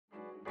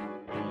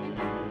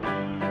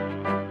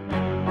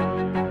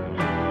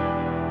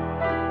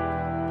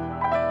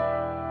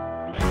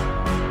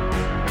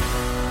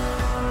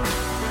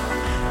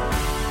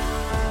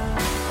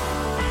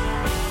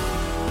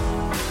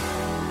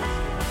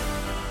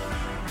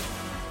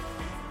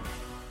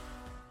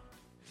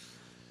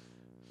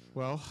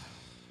Well,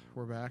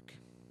 we're back.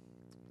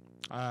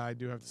 I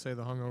do have to say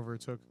the hungover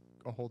took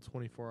a whole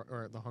 24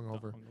 or the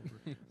hungover.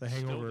 The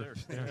hangover.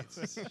 Yeah.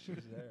 She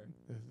was there.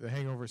 The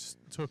hangover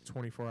took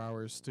 24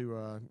 hours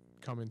to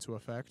come into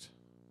effect.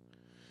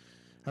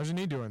 How's your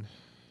knee doing?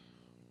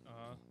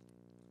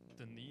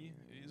 The knee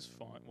is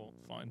fine. Well,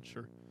 fine,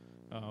 sure.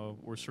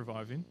 We're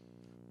surviving.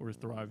 We're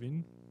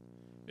thriving.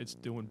 It's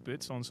doing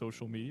bits on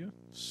social media,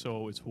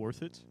 so it's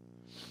worth it.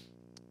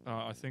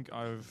 I think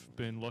I've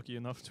been lucky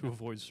enough to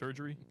avoid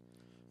surgery,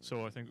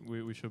 so I think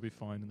we should be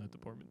fine in that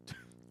department.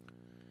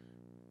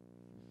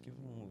 Give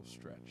him a little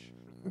stretch.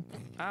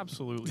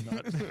 Absolutely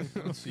not.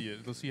 Let's see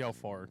it. Let's see how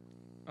far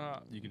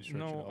you can stretch it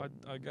No, out.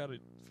 I got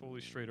it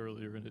fully straight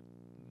earlier, and it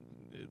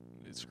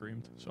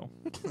screamed, so...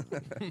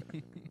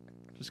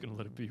 Just gonna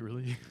let it be,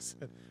 really.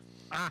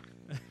 Ah!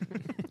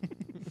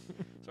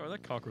 Sorry,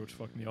 that cockroach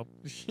fucked me up.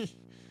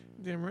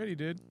 Damn right he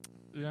did.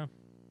 Yeah,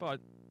 but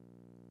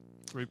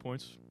 3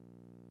 points.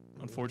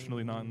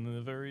 Unfortunately, not in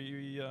a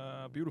very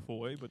beautiful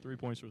way, but 3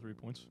 points are 3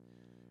 points.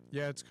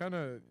 Yeah, it's kind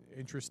of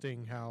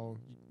interesting how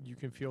you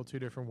can feel two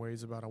different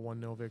ways about a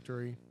 1-0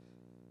 victory.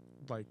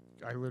 Like,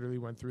 I literally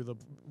went through the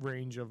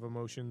range of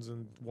emotions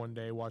in one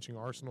day watching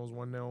Arsenal's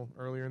 1-0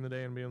 earlier in the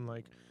day and being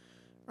like,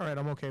 all right,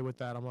 I'm okay with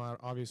that. I'm not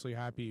obviously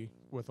happy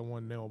with a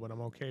 1-0, but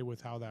I'm okay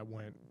with how that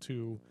went,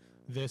 to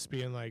this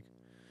being like,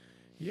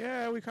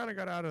 yeah, we kind of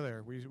got out of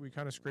there. We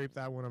kind of scraped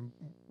that one.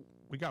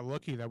 We got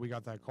lucky that we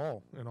got that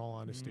call, in all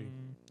honesty.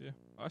 Yeah,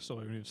 I still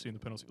haven't even seen the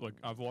penalty. Like,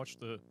 I've watched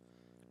the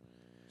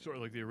sort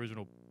of like the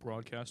original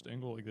broadcast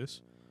angle like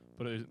this,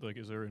 but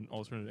is there an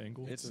alternate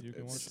angle that you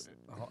can watch?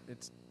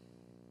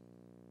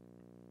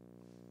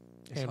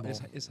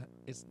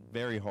 It's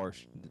very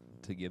harsh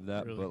to give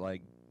that, Really? but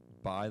like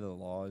by the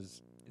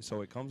laws,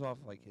 so it comes off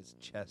like his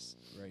chest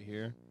right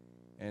here,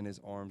 and his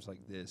arms like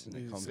this, and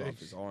it comes off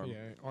his arm. Yeah,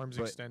 arms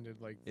But extended.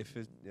 Like, if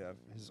his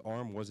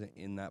arm wasn't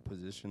in that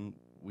position,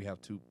 we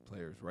have two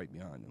players right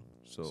behind him.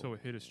 So it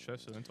hit his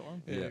chest and into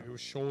arm? Yeah. it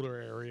was shoulder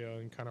area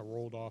and kind of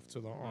rolled off to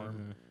the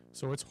arm.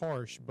 So it's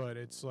harsh, but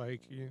it's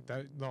like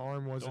that the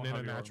arm wasn't Don't in a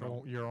have your arm natural.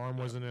 out. Your arm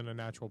wasn't in a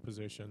natural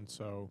position,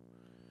 so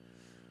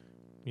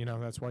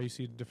that's why you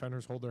see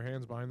defenders hold their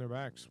hands behind their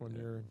backs when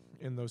you're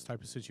in those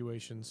type of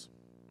situations.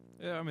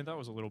 Yeah, I mean, that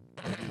was a little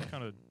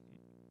kind of,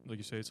 like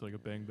you say, it's like a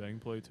bang-bang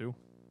play, too.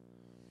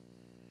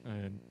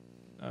 And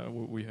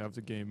we have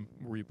the game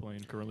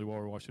replaying currently while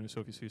we're watching it, so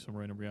if you see some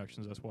random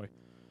reactions, that's why.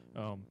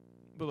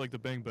 But, like, the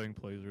bang-bang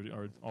plays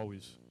are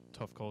always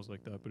tough calls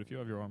like that. But if you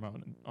have your arm out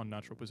in an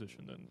unnatural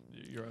position, then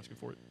you're asking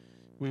for it.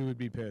 We would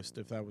be pissed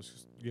if that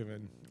was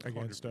given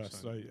against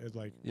us.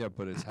 100%. yeah,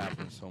 but it's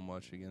happened so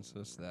much against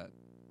us that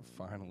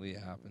finally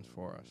it happens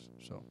for us.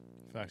 So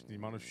In fact, the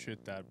amount of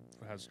shit that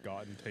has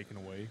gotten taken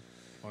away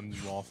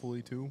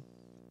unlawfully, too,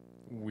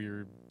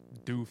 we're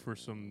due for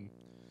some...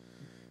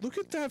 Look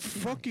at that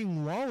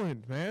fucking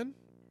Lolland, man.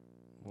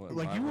 what,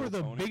 Like, my you are little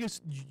the pony?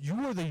 biggest. You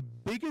are the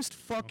biggest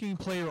fucking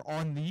player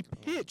on the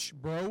pitch,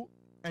 bro.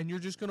 And you're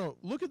just gonna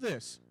look at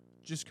this.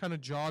 Just kind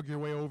of jog your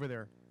way over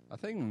there. I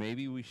think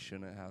maybe we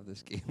shouldn't have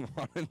this game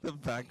on in the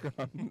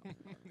background.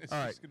 It's All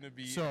right, just going to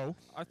be So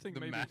I think the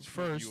maybe match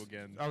first, review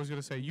again. I was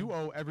gonna say you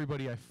owe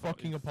everybody a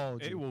fucking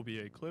apology. it will be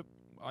a clip.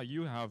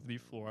 You have the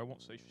floor. I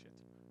won't say shit.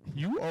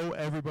 You owe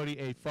everybody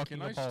a fucking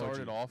Can I apology. start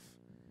it off?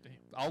 Damn.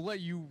 I'll let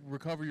you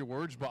recover your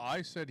words, but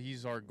I said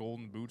he's our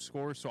golden boot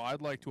scorer, so I'd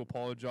like to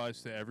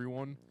apologize to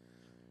everyone.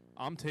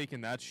 I'm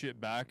taking that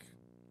shit back.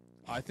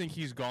 I think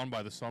he's gone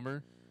by the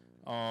summer.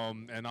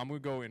 And I'm going to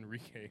go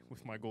Enrique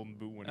with my golden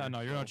boot winner.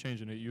 No, you're not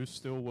changing it. You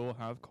still will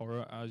have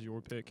Kara as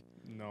your pick.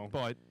 No.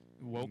 But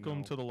welcome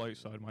No. to the light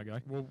side, my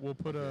guy. We'll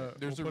put a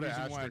There's we'll a put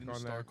reason an why I asterisk didn't on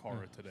start there.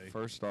 Kara today.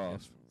 First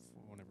off,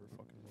 Whenever it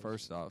fucking was.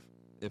 First off,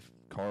 if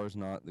Carr's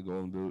not the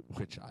golden boot,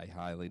 which I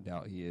highly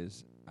doubt he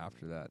is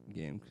after that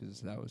game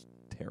because that was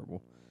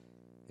terrible,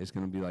 it's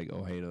going to be like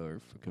Ojeda or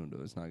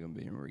Facundo. It's not going to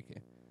be Enrique.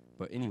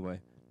 But anyway,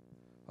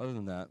 other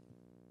than that,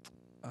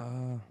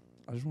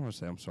 I just want to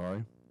say I'm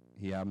sorry.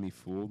 He had me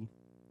fooled,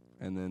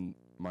 and then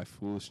my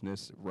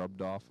foolishness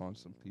rubbed off on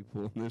some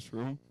people in this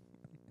room.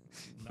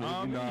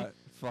 Nah, Maybe me. not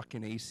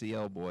fucking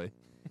ACL boy.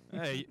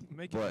 Hey,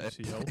 make it But-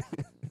 ACL.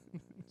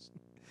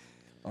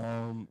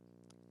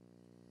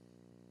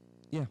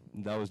 Yeah,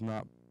 that was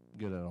not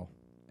good at all.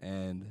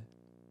 And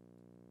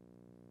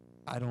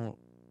I don't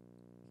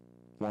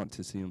want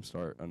to see him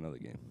start another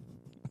game.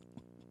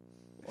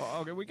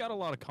 Well, okay, we got a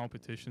lot of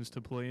competitions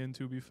to play in,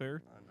 to be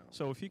fair. I know.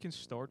 So if he can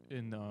start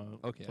in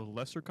Okay. the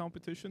lesser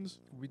competitions,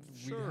 We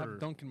Sure. have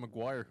Duncan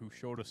McGuire who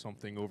showed us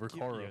something over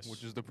Kara, yes.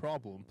 which is the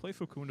problem. play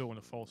Facundo in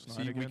a false nine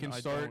See, again. we can I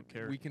start. don't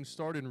care. We can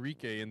start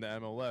Enrique in the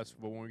MLS,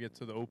 but when we get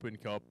to the Open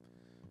Cup,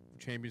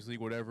 Champions League,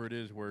 whatever it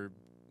is, where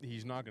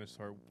he's not going to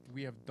start,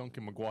 we have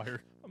Duncan McGuire.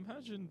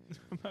 Imagine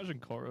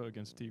Kara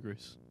against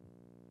Tigres.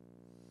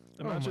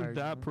 Oh Imagine my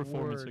that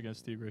performance word.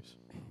 against Tigres.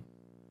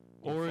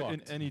 We're Or in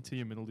fucked. any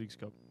team in the League's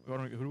Cup.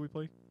 Who do we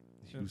play?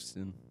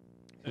 Houston.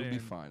 He'll be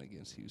And- fine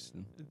against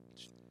Houston.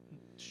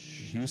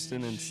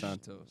 Houston and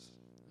Santos.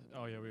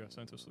 Oh, yeah, we got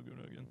Santos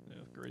Laguna again. Yeah,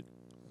 great.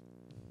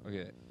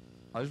 Okay.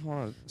 I just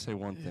want to say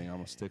one thing. I'm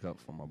gonna stick up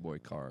for my boy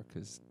Carr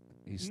because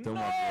he's still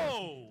my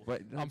boy.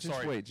 Wait, I'm just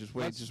sorry. Wait, just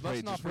wait, Let's just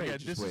wait, not just forget, wait.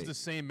 this just is the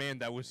same man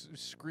that was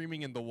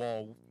screaming in the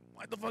wall.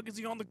 Why the fuck is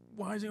he on the?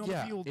 Why is he on the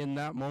Yeah, field? in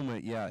that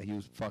moment, yeah, he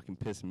was fucking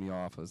pissing me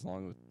off as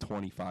long with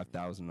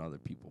 25,000 other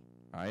people.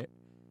 All right,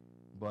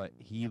 but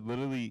he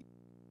literally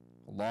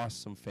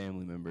lost some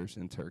family members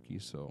in Turkey,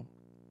 so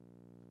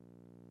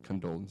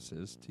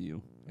condolences to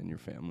you and your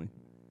family.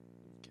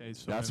 Okay,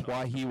 so That's then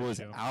why off the he was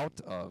ratio.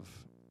 out of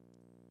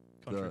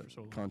Country the for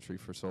so long. country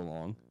for so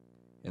long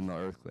in the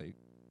earthquake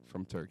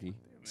from Turkey.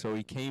 So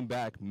he came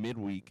back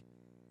midweek,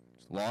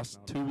 lost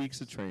 2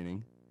 weeks of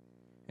training,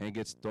 and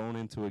gets thrown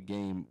into a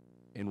game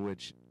in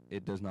which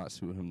it does not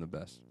suit him the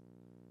best.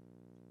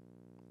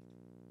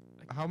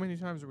 How many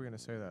times are we gonna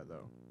say that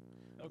though?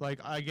 Okay. Like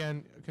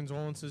again,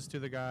 condolences to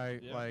the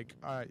guy. Yeah. Like,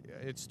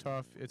 it's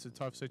tough. It's a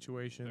tough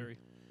situation. Very.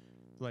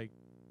 Like,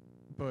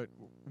 but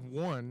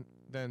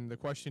then the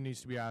question needs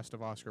to be asked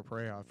of Oscar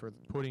Pereira for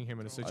putting him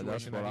in a That's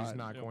situation what that he's I-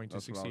 not yep, going to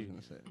That's what I was succeed.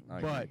 going to say.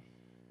 I But agree.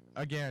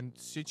 again,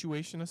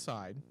 situation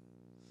aside,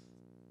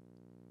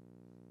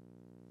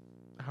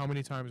 how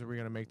many times are we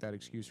going to make that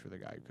excuse for the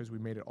guy? Because we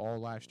made it all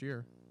last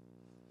year.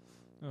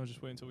 No,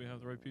 just wait until we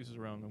have the right pieces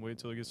around and wait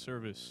until he gets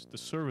service. The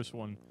service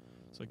one,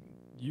 it's like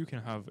you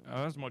can have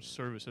as much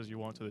service as you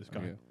want to this guy.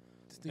 Okay.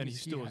 The thing And is,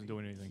 he still had- isn't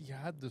doing anything. He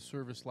had the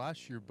service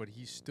last year, but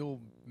he still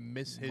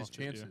missed his Muffed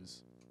it, yeah.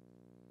 chances.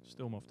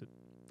 Still muffed it.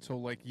 So,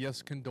 like,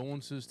 yes,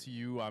 condolences to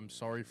you. I'm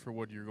sorry for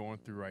what you're going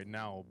through right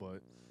now,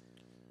 but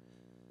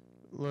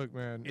Look,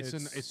 man,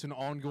 it's an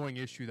ongoing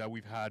issue that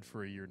we've had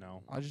for a year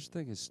now. I just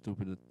think it's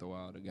stupid to throw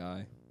out a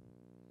guy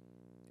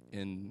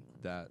in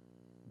that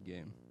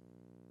game.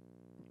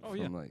 Oh,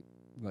 yeah. From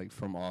like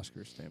from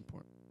Oscar's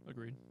standpoint.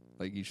 Agreed.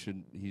 Like he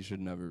should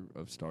never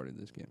have started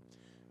this game.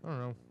 I don't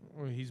know.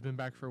 Well, he's been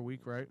back for a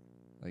week, right?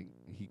 Like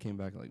he came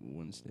back like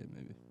Wednesday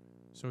maybe.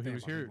 So he Damn,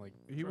 was I mean, here. like,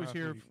 He was half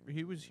here. a week.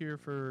 He was here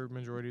for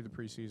majority of the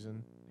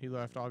preseason. He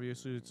left.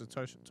 Obviously, it's a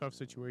tough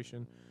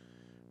situation,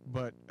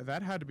 but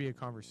that had to be a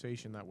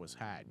conversation that was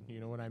had.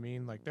 You know what I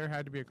mean? Like there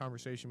had to be a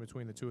conversation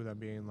between the two of them,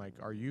 being like,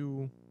 "Are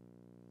you,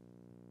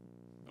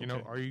 you know,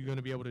 Okay. are you going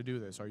to be able to do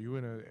this? Are you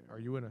in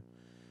a?"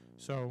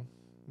 So,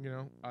 you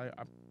know, I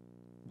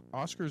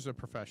Oscar's a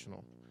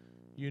professional.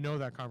 You know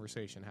that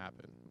conversation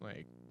happened.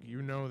 Like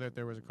you know that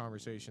there was a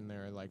conversation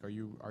there. Like, are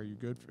you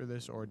good for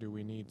this, or do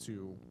we need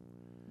to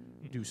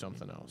do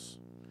something else?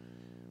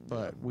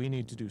 But we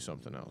need to do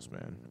something else,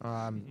 man.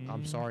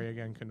 I'm sorry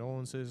again,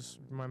 condolences,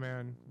 my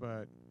man,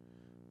 but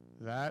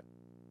that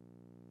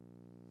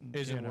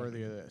isn't Can't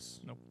worthy happen. of this.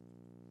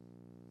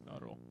 Not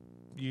at all.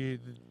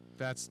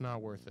 That's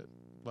not worth it.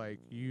 Like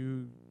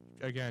you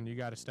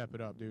got to step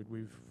it up, dude.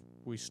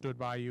 We stood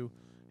by you,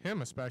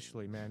 him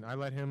especially, man. I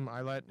let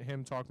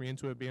him talk me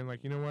into it, being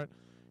like, you know what,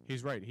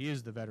 he's right. He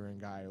is the veteran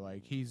guy.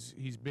 Like he's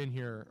been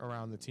here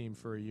around the team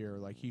for a year.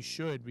 Like he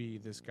should be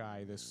this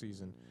guy this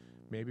season.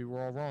 Maybe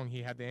we're all wrong.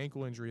 He had the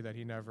ankle injury that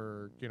he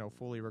never,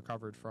 fully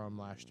recovered from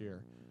last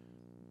year.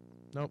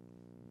 Nope.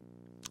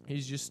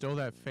 He's just still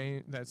that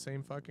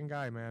same fucking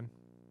guy, man.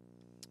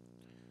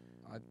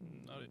 Not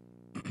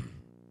it.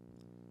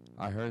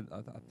 I heard.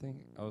 I think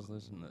I was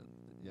listening to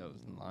it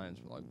was the Lions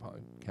vlog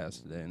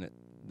podcast today, and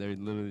they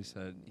literally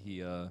said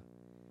he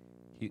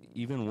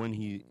even when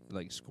he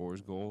like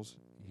scores goals,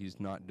 he's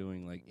not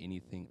doing like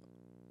anything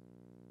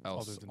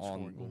else Other than on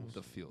scoring goals.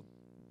 the field.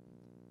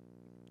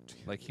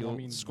 Like Well, he'll I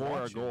mean, score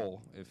a watch it.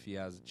 goal if he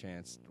has a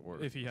chance,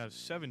 or If he has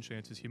 7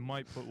 chances, he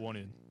might put one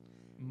in.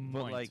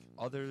 but Might. like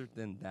other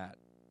than that,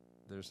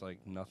 there's like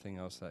nothing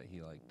else that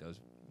he like does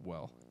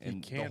well. And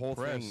he can't the whole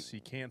press. thing, He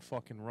can't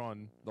fucking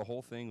run. the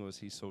whole thing was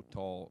he's so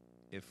tall.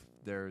 If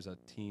there's a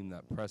team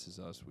that presses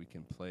us, we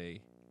can play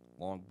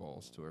long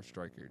balls to our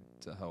striker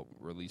to help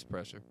release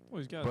pressure. Well,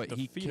 he's got but the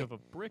he feet can't- of a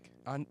brick.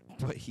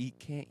 But he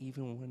can't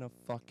even win a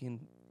fucking.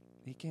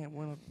 He can't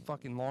win a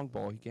fucking long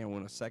ball. He can't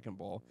win a second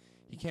ball.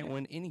 He can't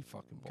win any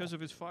fucking ball. Because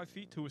if it's 5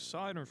 feet to his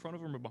side or in front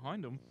of him or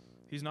behind him,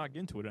 he's not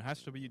getting to it. It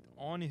has to be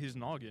on his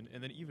noggin,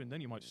 and then even then,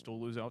 you might still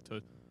lose out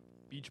to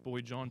Beach Boy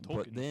John Tolkien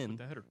But then with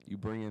the header. you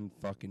bring in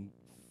fucking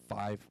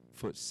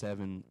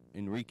 5'7"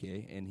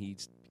 Enrique, and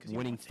he's Because he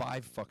winning wants it.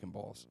 5 fucking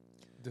balls.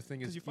 The thing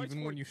 'Cause is, he fights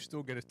even for when it. you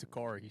still get it to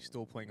Carr, he's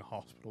still playing a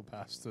hospital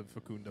pass to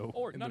Facundo.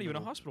 Or in not the even a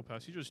middle. hospital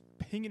pass. He's just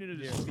pinging it at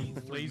Yeah, his being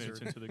feet 3 minutes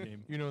lasered. into the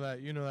game. You know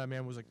that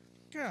man was like,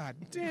 God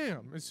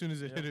damn, as soon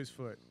as it Yeah. hit his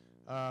foot.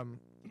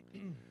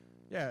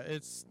 Yeah,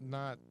 it's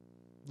not.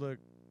 Look,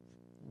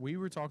 we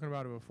were talking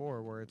about it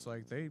before, where it's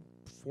like they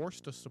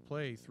forced us to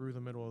play through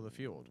the middle of the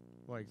field.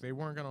 Like they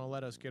weren't going to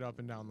let us get up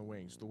and down the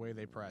wings the way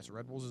they press.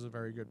 Red Bulls is a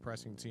very good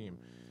pressing team,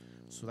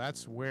 so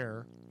that's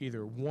where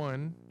either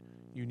one,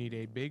 you need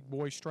a big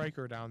boy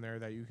striker down there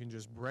that you can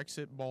just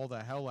Brexit ball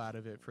the hell out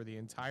of it for the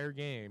entire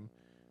game,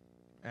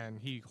 and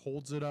he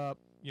holds it up.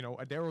 You know,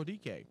 a Daryl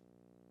DK.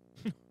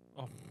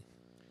 Oh,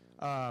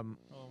 Um,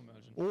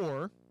 imagine.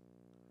 or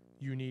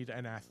you need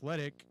an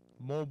athletic,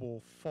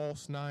 mobile,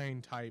 false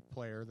 9 type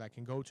player that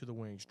can go to the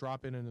wings,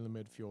 drop it into the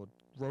midfield,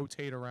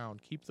 rotate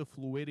around, keep the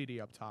fluidity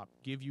up top,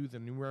 give you the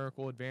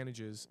numerical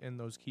advantages in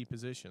those key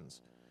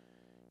positions.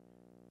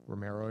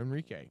 Romero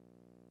Enrique.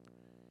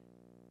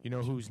 You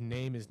know whose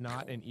name is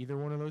not in either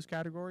one of those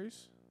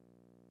categories?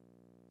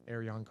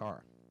 Arion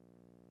Carr.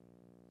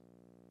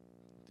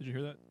 Did you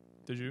hear that?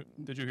 Did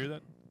you hear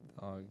that?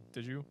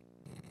 Did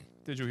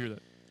you hear that?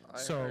 I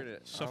So- heard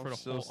it. Suffered I'm a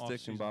still whole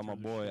sticking offseason by my for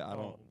this boy. shit. I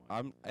don't.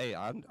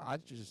 Oh I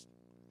just.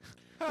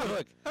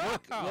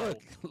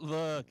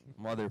 Look,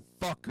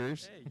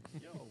 motherfuckers. Hey,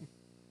 yo.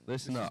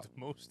 Listen This up. is the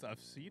most I've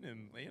seen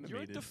him animated.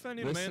 You're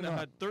defending a Listen man that up.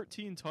 had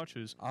 13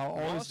 touches. I'll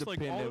always lost, like,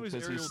 defend all him of his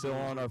because aerial he's still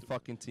duels on our with-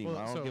 fucking team. Well,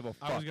 I don't so, give a I was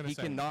fuck. gonna He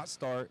say- cannot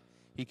start.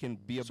 He can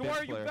be a So bench why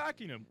are you player.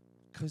 backing him?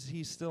 Because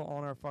he's still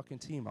on our fucking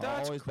team. I'll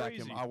That's always back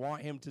him. crazy. I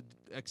want him to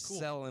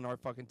excel in our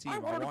fucking team. I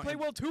want him to play him-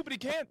 well too, but he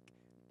can't.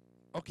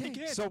 Okay, he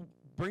can't. so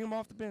bring him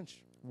off the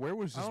bench. Where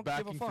was I this don't give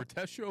a backing for fuck.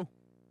 Tesho?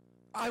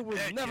 I would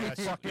never yes,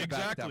 fucking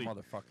back that exactly.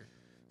 motherfucker.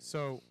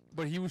 So,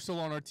 But he was still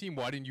on our team.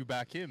 Why didn't you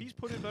back him? He's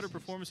put in better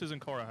performances than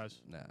Kara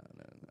has. No.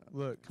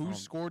 look, Who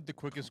scored the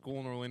quickest goal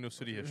in Orlando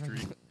City history?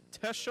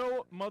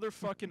 Tesho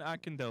motherfucking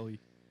Akindelli.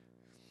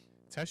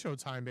 Tesho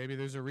time, baby.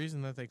 There's a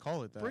reason that they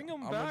call it that. Bring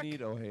him I'm back. gonna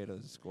need Ojeda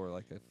to score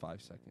like a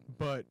 5-second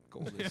But,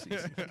 goal this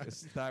season.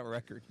 'Cause that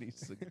record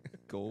needs to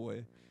go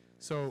away.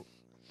 so,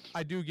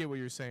 I do get what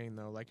you're saying,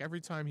 though. Like, every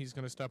time he's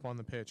going to step on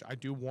the pitch, I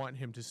do want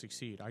him to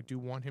succeed. I do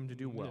want him to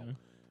do well. Yeah.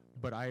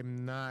 But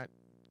I'm not...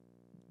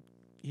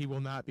 He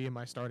will not be in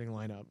my starting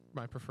lineup,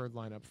 my preferred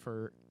lineup,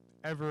 for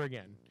ever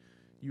again.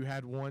 You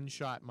had one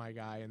shot, my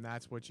guy, and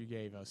that's what you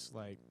gave us.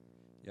 Like,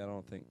 Yeah, I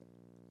don't think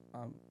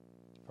I'm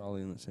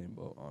probably in the same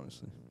boat,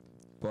 honestly.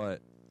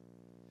 But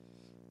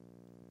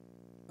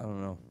I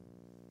don't know.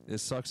 It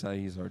sucks that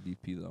he's our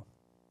DP, though.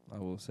 I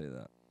will say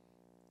that.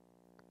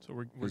 So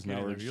we're 'Cause now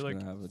getting we're there. just You're like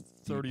gonna have a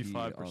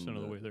 35% of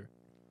the on way there.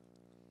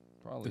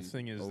 Probably The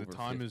thing is, the over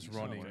time is 50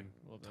 running. somewhere.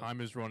 Love that.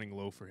 Time is running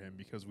low for him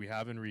because we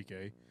have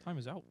Enrique. Time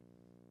is out.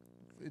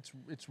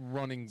 It's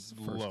running It's the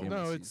first low. game.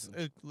 no, the it's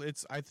season.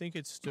 it's. I think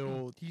it's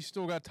still. He's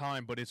still got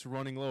time, but it's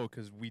running low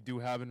because we do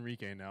have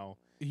Enrique now.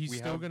 He's We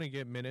still have- going to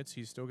get minutes.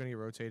 He's still going to get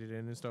rotated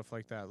in and stuff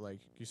like that. Like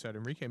you said,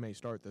 Enrique may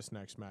start this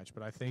next match,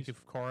 but I think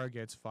if Kara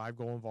gets 5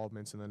 goal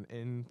involvements and then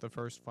in the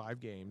first 5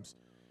 games,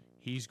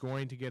 he's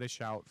going to get a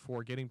shout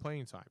for getting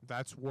playing time.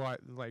 That's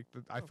what,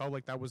 I felt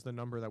like that was the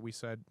number that we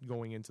said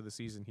going into the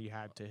season he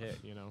had to hit,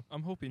 you know?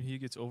 I'm hoping he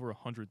gets over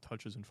 100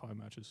 touches in 5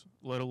 matches,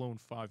 let alone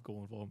 5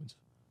 goal involvements.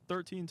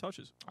 13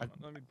 touches.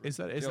 Is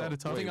that Yo, a The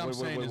tough thing I'm wait,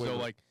 saying wait, is, wait, though,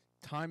 wait. like,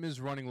 time is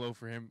running low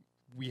for him.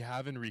 We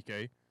have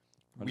Enrique.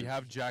 We 100%.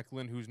 have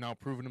Jacqueline, who's now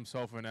proven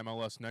himself an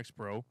MLS Next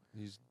Pro.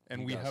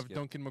 And he we does have get-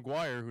 Duncan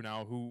McGuire,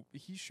 who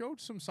he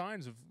showed some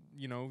signs of,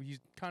 he's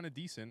kind of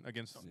decent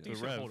against the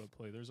decent Rev. hold-up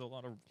play. There's a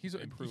lot of He's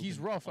improvement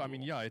rough. I on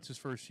mean, the yeah, ball. it's his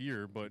first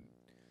year, but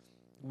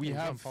we He's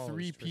have unpolished,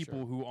 3 for people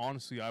sure. who,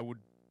 honestly, I would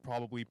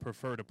probably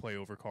prefer to play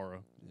over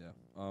Kara.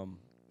 Yeah.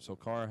 So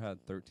Carr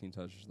had 13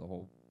 touches the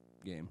whole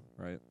game,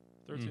 right?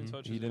 13 Mhm.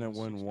 touches. He didn't in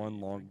win 60 one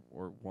games. long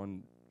or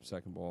one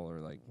second ball or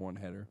like one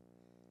header.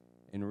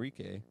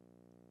 Enrique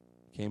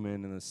came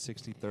in the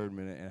 63rd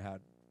minute and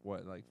had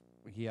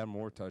he had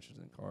more touches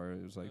than Carr.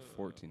 It was like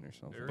 14 or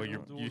something. Aerial But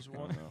you're- duels I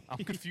don't won. know. I'm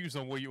confused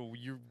on what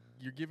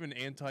you're giving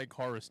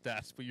anti-Kara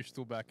stats, but you're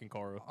still backing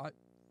Kara.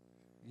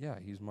 Yeah,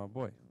 he's my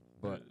boy.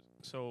 But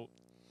So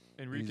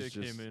Enrique he's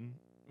just- came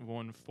in,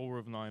 won 4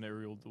 of 9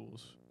 aerial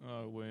duels.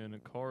 When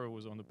Kara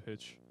was on the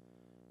pitch,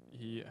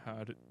 he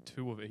had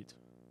 2 of 8.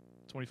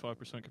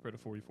 25% compared to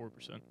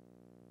 44%.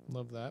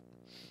 Love that.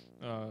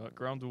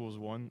 Ground duels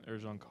 1.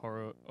 Erjan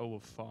Kara 0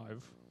 of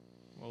 5.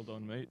 Well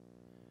done, mate.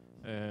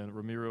 And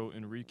Ramiro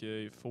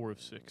Enrique 4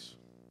 of 6.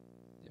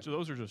 Yeah. So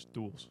those are just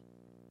duels.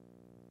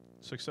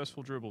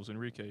 Successful dribbles,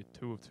 Enrique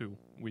 2 of 2.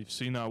 We've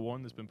seen that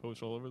one that's been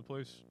posted all over the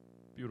place.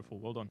 Beautiful,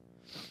 well done.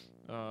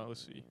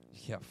 Let's see.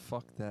 yeah,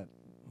 fuck that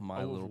My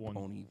Oh, of Little one.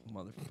 Pony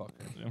motherfucker.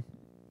 Yeah.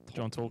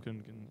 John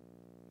Tolkien can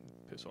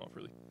piss off,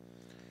 really.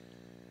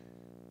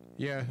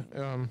 Yeah,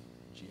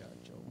 G.I.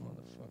 Joe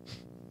motherfucker.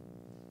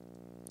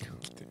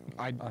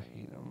 I I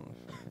hate that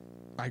motherfucker.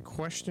 I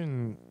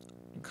question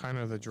kind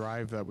of the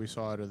drive that we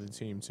saw out of the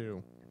team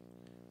too.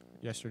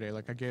 Yesterday,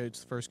 like I get it's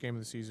the first game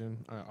of the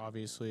season.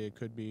 Obviously, it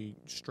could be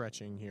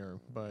stretching here,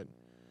 but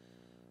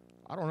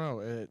I don't know.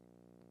 It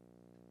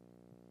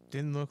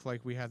didn't look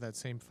like we had that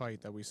same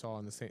fight that we saw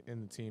in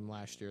the team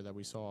last year that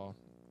we saw,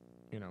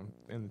 in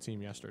the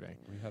team yesterday.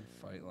 We had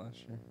a fight last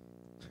year.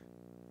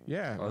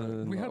 Yeah, Other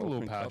than we the had a little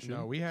Open Cup. passion.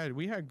 no, we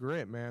had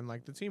grit, man.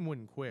 Like the team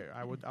wouldn't quit.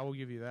 I will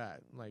give you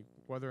that. Like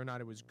whether or not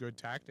it was good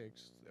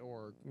tactics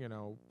or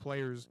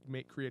players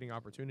creating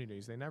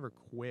opportunities, they never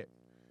quit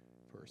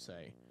per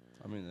se.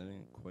 I mean, they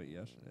didn't quit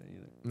yesterday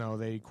either. No,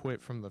 they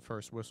quit from the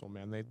first whistle,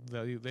 man.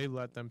 They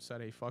let them set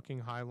a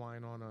fucking high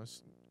line on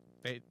us.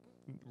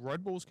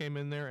 Red Bulls came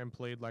in there and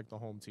played like the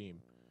home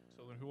team.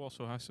 So then who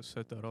also has to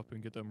set that up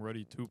and get them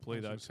ready to play I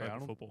was that gonna say, type I of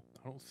don't- football?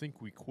 I don't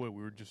think we quit.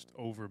 We were just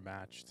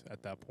overmatched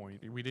at that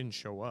point. We didn't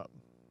show up,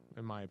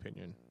 in my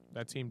opinion.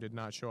 That team did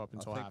not show up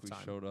until I think halftime.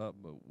 we showed up,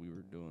 but we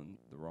were doing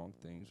the wrong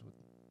things with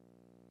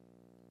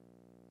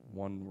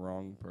one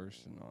wrong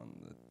person on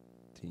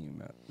the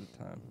team at the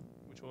time.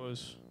 Which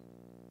was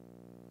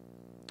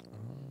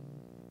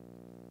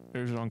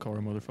There's an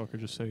Ankara motherfucker.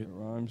 Just say It it.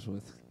 rhymes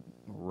with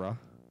ra.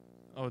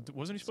 Oh,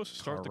 wasn't he supposed to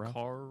start Kara? the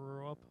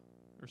car up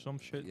or some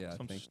shit? Yeah, I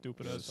some think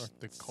stupid it ass. was- Start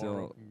the car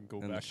Still up and go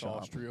in the back to shop.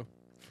 Austria.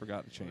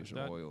 Forgot to change the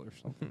That- oil or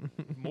something.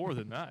 More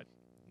than that,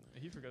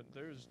 he forgot.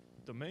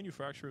 The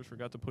manufacturers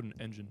forgot to put an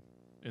engine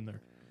in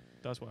there.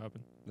 That's what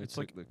happened. They It's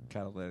took the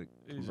catalytic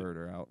Is it-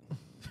 converter out.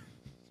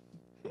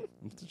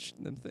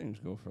 Them things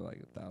go for like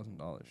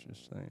 $1,000.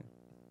 Just saying.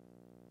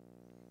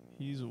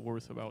 He's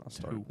worth about I'll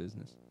start a 2.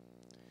 business.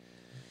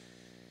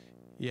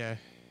 Yeah,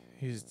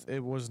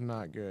 it was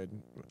not good.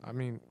 I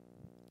mean,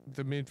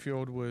 the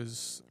midfield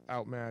was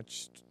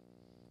outmatched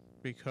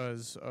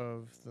because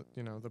of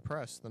the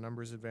press, the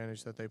numbers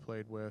advantage that they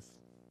played with.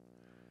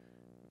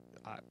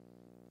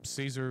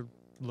 Caesar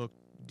looked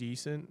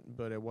decent,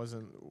 but it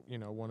wasn't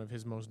one of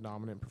his most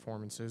dominant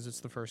performances. It's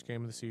the first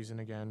game of the season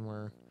again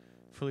where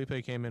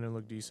Felipe came in and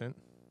looked decent.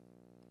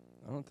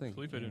 I don't think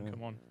Felipe didn't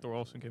come on.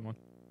 Thorolfsson came on.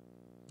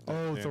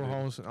 Oh, Yeah, Thor they-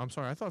 Hollison. I'm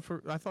sorry.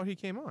 I thought he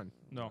came on.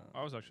 No, No.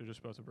 I was actually just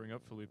about to bring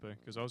up Felipe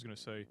because I was going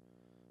to say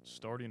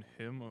starting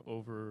him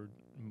over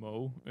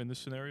Mo in this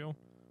scenario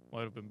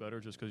might have been better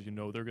just because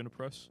they're going to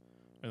press,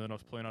 and then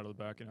us playing out of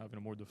the back and having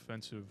a more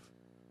defensive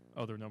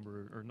other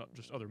number or not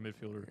just other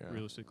midfielder Yeah.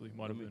 realistically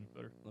might have been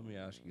better. Let me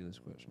ask you this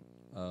question.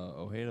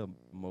 Ojeda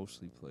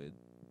mostly played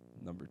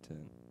number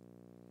 10.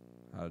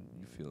 How do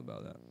you feel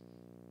about that?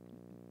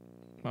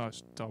 I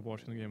stopped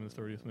watching the game in the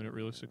 30th minute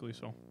realistically.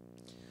 So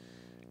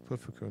Put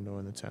Facundo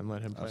in the 10.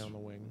 Let him play That's- on the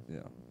wing. Yeah.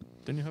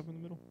 didn't you have him in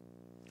the middle?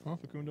 Huh?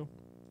 Facundo.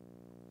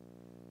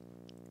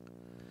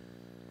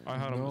 I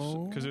had him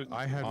No. because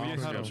I had we had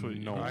Facundo. him. So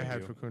No I had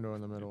idea. Facundo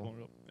in the middle. Pulling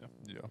it up,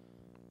 yeah. Yeah.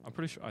 I'm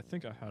pretty sure. I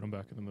think I had him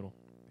back in the middle.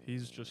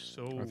 He's just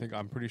so.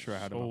 I'm pretty sure I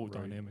had him so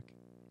outright. dynamic.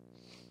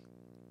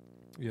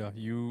 Yeah,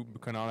 you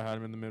Kanata had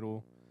him in the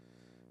middle,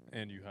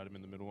 and you had him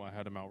in the middle. I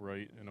had him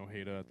outright, and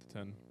Ojeda at the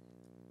 10.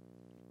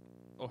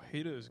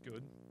 Ojeda is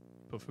good,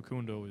 but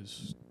Facundo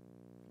is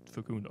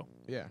Facundo.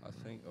 Yeah. I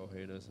think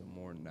Ojeda's a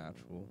more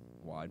natural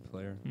wide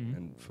player, Mhm.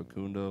 and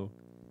Facundo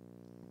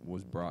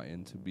was brought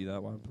in to be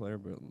that wide player.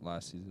 But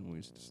last season we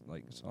just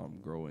saw him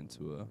grow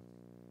into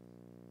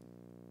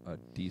a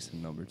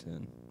decent number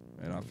 10,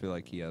 and I feel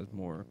like he has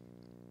more.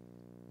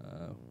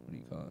 What do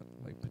you call it?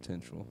 Like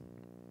potential.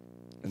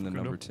 In the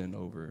Facundo? number 10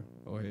 over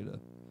Ojeda.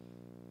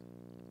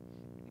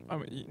 I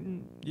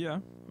mean, yeah.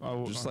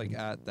 Just like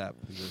at that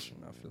position,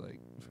 I feel like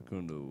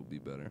Facundo will be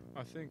better.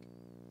 I think.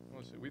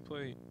 Let's see. We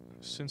play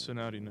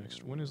Cincinnati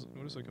next. When is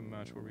like a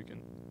match where we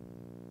can?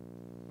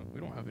 We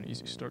don't have an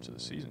easy start to the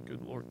season.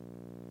 Good lord.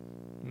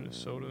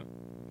 Minnesota.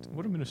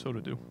 What did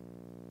Minnesota do?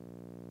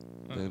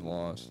 They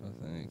lost,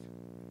 I think.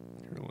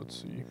 Here,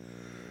 let's see.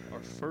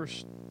 Our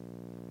first.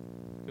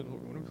 Good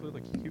lord. When did we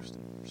play like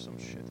Houston or some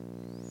shit?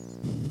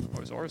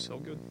 Oh, is RSL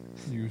good?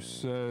 You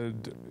said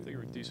I think we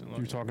were decent. you're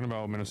last year. talking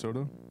about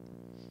Minnesota.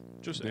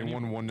 Just They any-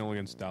 won 1-0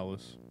 against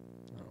Dallas.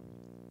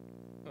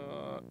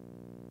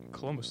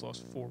 Columbus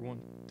lost 4-1.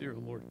 Dear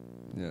lord.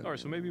 Yeah. All right,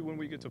 so maybe when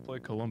we get to play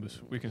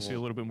Columbus, we can see a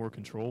Well, little bit more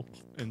control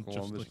and just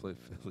Columbus like, played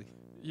Philly.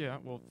 yeah.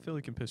 Well,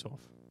 Philly can piss off.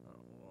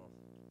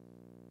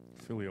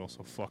 Philly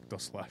also fucked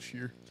us last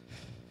year.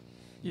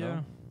 Yeah.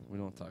 No, we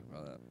don't talk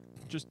about that.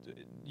 Just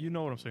you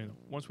know what I'm saying. Though.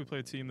 Once we play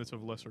a team that's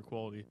of lesser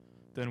quality,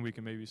 then we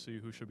can maybe see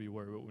who should be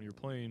where. But when you're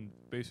playing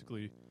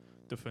basically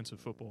defensive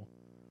football,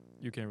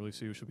 you can't really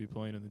see who should be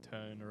playing in the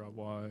 10 or out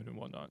wide and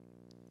whatnot.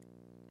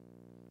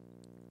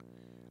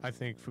 I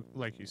think,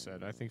 like you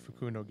said, I think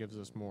Facundo gives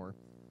us more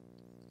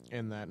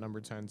in that number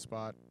 10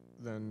 spot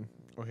than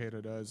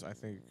Ojeda does. I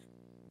think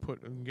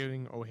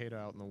getting Ojeda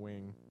out in the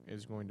wing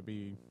is going to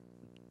be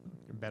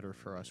better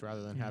for us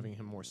rather than Mhm. having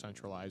him more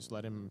centralized.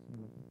 Let him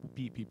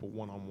beat people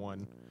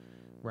one-on-one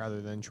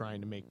rather than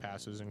trying to make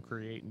passes and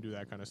create and do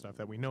that kind of stuff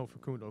that we know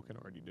Facundo can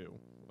already do.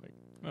 Like,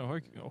 No,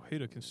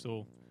 Ojeda can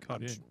still cut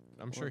I'm, in. sh-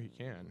 I'm sure he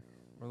can.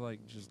 Or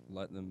just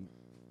let them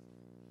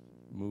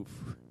move.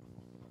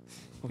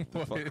 What the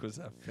What? fuck was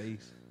that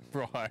face?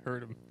 Bro, I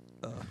heard him.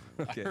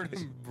 Okay. I heard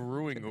him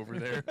brewing over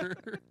there.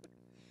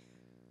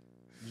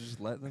 Just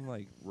let them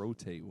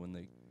rotate when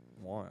they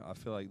want. I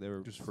feel like they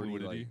were Just pretty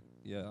fluidity.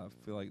 I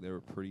feel like they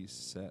were pretty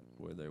set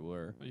where they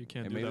were. You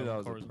can't And do maybe that, that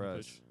with was a cars on the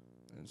press pitch.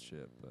 and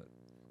shit, but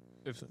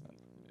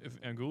If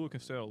Angulo can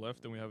stay out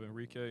left, then we have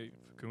Enrique,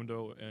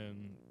 Facundo,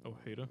 and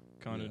Ojeda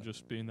kind of Yeah.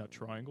 just being that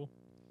triangle.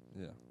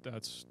 yeah.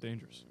 That's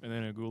dangerous. And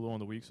then Angulo on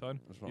the weak side,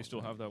 That's what you I'm still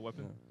saying. have that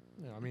weapon. Yeah.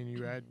 Yeah, I mean,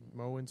 you add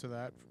Mo into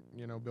that,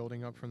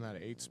 building up from that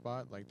 8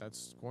 spot,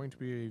 that's going to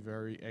be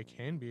it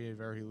can be a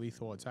very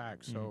lethal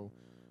attack. So,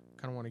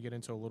 kind of want to get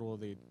into a little of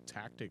the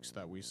tactics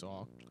that we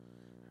saw.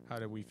 How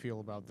did we feel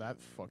about that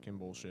fucking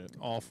bullshit?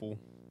 Awful.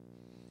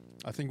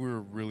 I think we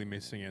were really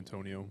missing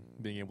Antonio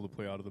being able to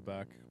play out of the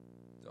back.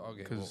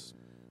 Okay, Because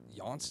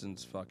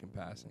Johnson's fucking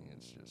passing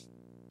is just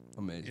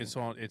amazing.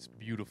 it's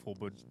beautiful,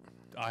 but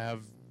I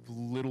have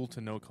little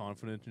to no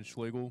confidence in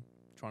Schlegel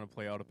trying to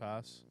play out a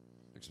pass.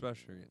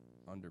 Especially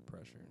under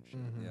pressure and shit.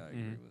 Mhm. Yeah, I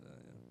agree Mhm. with that.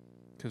 Yeah.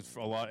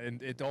 Because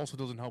and it also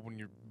doesn't help when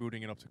you're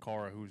booting it up to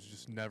Kara, who's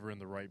just never in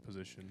the right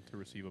position to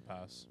receive a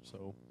pass.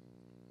 So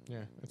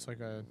Yeah, it's like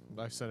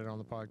I said it on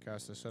the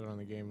podcast. I said it on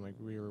the game. Like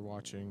we were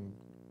watching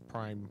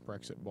prime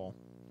Brexit ball.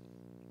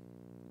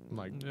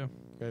 Like Yeah.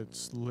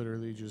 it's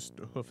literally just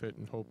hoof it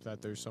and hope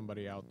that there's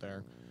somebody out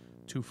there,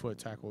 2-foot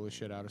tackle the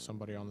shit out of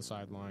somebody on the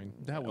sideline.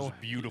 That was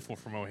beautiful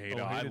from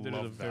Ojeda. I Ojeda did it at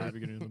the love very that.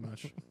 beginning of the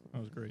match. That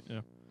was great.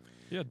 Yeah.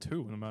 He had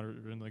 2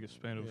 in like a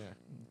span of Yeah.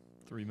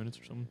 3 minutes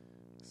or something.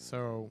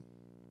 So,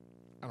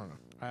 I don't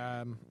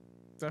know.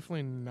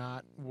 Definitely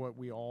not what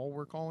we all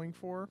were calling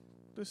for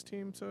this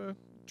team to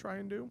try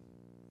and do.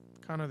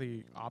 Kind of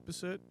the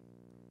opposite.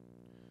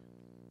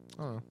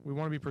 I don't know. We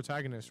want to be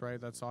protagonists, right?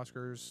 That's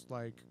Oscar's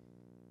like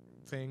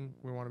thing.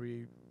 We want to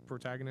be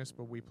protagonists,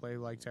 but we play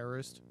like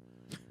terrorists.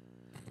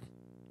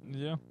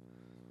 Yeah.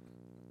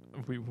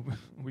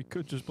 We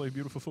could just play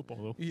beautiful football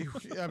though. Yeah,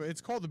 but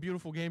it's called the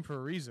beautiful game for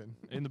a reason.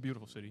 In the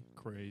beautiful city.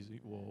 Crazy.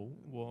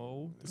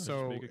 Whoa. Did I just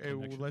So make a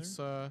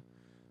connection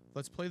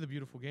let's play the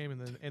beautiful game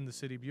and then end the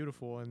city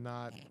beautiful and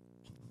not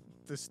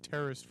this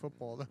terrorist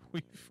football that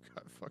we've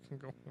got fucking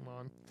going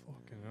on.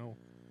 Fucking hell.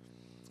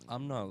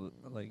 I'm not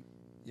like,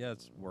 yeah,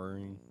 it's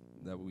worrying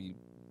that we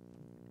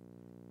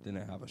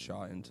didn't have a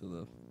shot into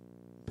the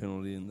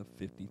penalty in the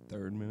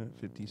 53rd minute,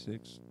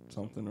 56,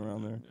 something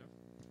around there. Yeah.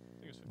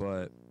 I think it's 50.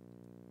 But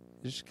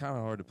it's just kind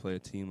of hard to play a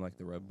team like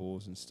the Red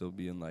Bulls and still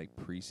be in like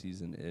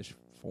preseason-ish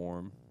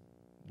form.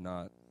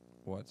 Not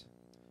what?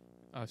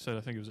 I said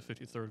I think it was a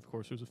 53rd. Of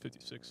course, it was a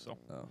 56. So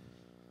Oh.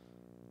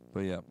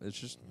 But yeah, it's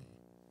just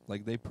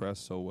like they press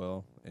so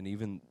well, and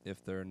even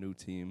if they're a new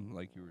team,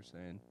 like you were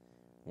saying,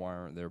 why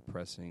aren't they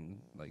pressing?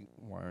 Like,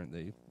 why aren't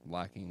they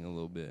lacking a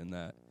little bit in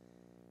that?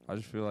 I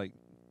just feel like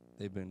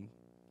they've been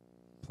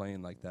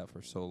playing like that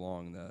for so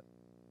long that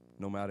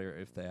no matter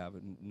if they have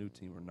a new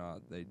team or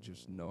not, they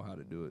just know how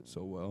to do it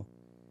so well.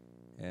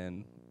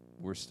 And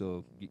we're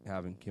still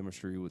having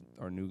chemistry with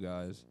our new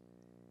guys,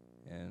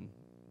 and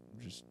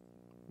just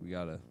we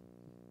gotta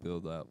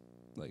build up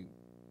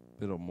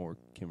more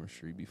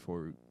chemistry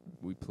before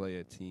we play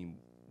a team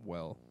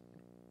well,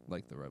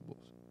 like the Red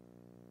Bulls.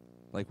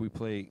 Like we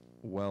play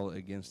well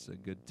against a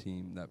good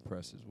team that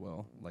presses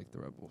well, like the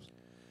Red Bulls.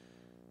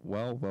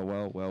 Well.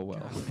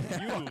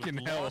 you Fucking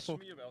hell. lost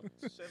me about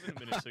 7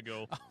 minutes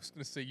ago. I was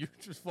gonna say you're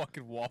just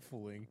fucking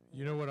waffling.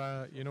 You know what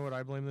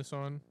I blame this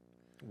on?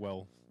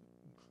 Well,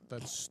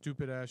 That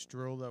stupid ass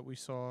drill that we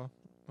saw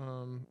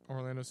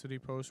Orlando City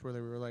post where they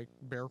were like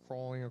bear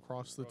crawling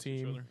across the Across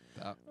each team.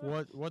 other.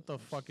 What the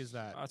fuck is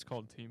that? That's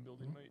called team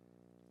building, mate.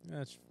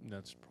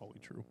 that's probably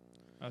true.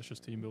 That's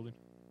just team building.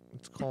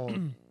 It's called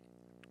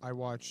I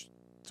watch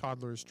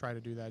toddlers try to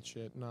do that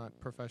shit, not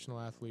professional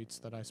athletes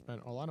that I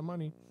spent a lot of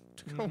money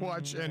to go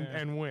watch Yeah.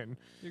 and win.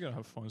 You gotta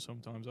have fun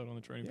sometimes out on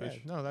the training Yeah,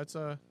 pitch. no, that's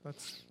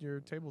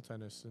your table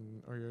tennis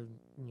or your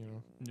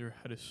Your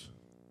head is.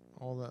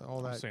 all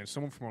I'm that. saying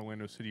someone from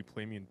Orlando City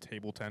play me in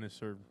table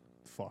tennis or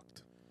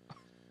fucked.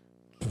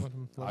 Let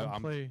them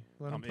I'm play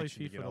itching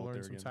to FIFA get to out learn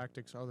there some again.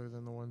 tactics other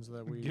than the ones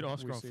that we Get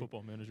Oscar we on see.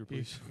 Football Manager,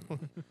 please.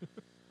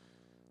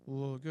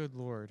 Good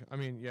lord. I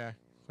mean, yeah,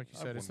 like you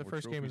I've said, it's the won more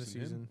first game of the trophies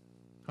than him. season.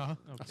 Huh?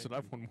 I said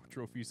I've won more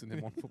trophies than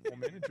him on Football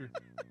Manager.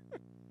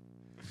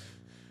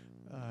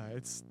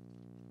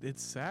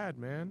 It's sad,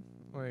 man.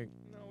 Like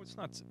No, it's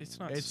not. It's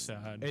not It's-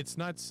 sad. it's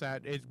not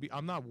sad.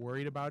 I'm not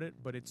worried about it,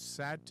 but it's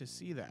sad to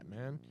see that,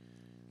 man.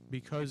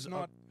 Because It's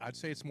not. I'd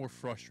say it's more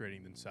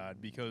frustrating than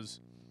sad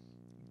because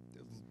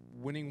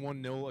winning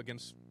 1-0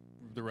 against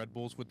the Red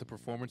Bulls with the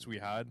performance we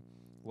had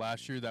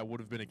last year, that would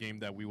have been a game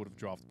that we would have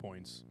dropped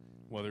points,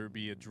 whether it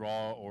be a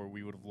draw or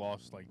we would have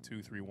lost like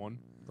 2-3-1.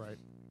 right.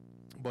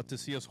 But to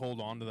see us hold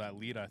on to that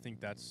lead, I think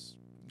that's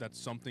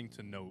something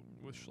to note.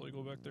 With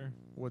Schlegel back there.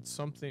 What's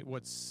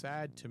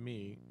sad to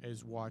me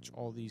is watch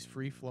all these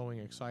free-flowing,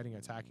 exciting,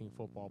 attacking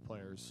football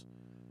players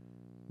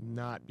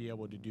not be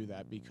able to do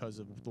that because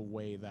of the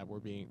way that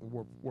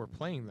we're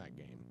playing that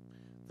game.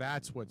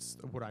 That's what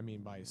I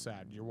mean by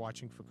sad. You're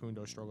watching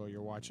Facundo struggle.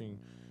 You're watching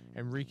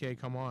Enrique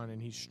come on,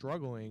 and he's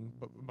struggling,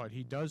 but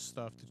he does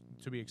stuff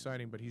to be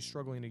exciting, but he's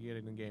struggling to get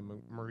in the game.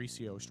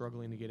 Mauricio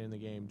struggling to get in the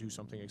game, do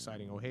something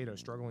exciting. Ojeda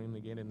struggling to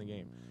get in the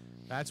game.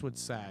 That's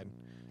what's sad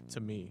to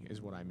me, is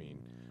what I mean.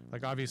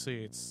 Like,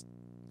 obviously, it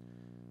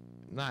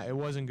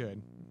wasn't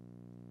good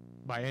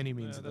by any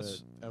means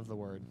Yeah, of the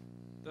word.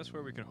 That's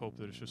where we can hope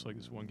that it's just like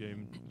this one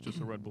game, just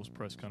a Red Bulls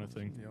press kind of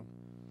thing. Yeah.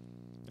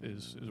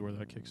 Is where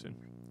that kicks in.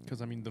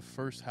 Because, I mean, the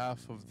first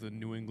half of the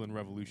New England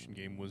Revolution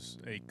game was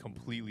a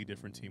completely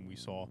different team we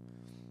saw.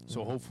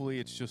 So Mhm. hopefully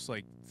it's just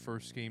like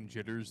first game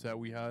jitters that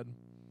we had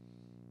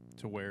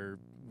to where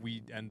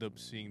we end up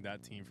seeing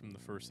that team from the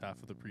first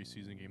half of the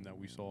preseason game that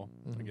we saw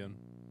Mhm. again.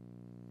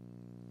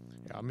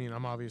 Yeah, I mean,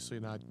 I'm obviously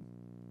not,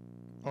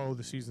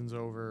 the season's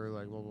over,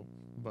 like, well,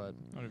 but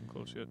Not even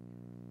close yet.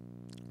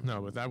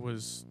 no, but that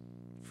was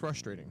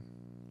frustrating.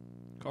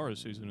 Kara's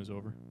season is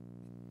over.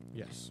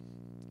 Yes.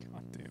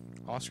 God damn.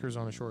 Oscar's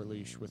on a short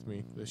leash with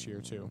me this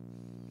year, too.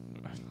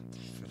 I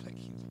feel like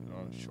he's been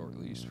on a short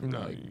leash for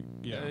No, like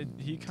yeah.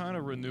 He kind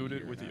of renewed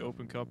it Year with the now.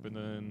 Open Cup, and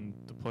then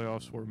the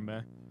playoffs were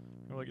meh.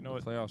 We're like, you know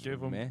what? playoffs. Give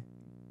were him. meh.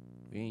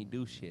 We ain't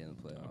do shit in the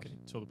playoffs. Okay,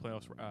 so the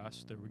playoffs were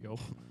ass. There we go.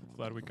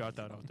 glad we got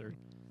that out there.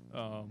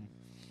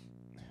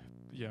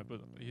 Yeah,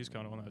 but he's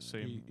kind of on that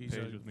same He's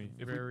page a with me.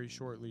 very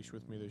short leash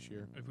with me this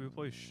year. If we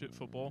play shit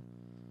football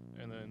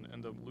and then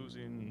end up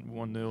losing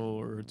 1-0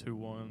 or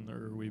 2-1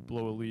 or we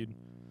blow a lead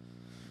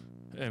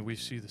and we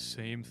see the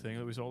same thing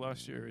that we saw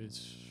last year,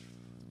 it's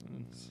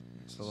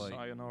So like,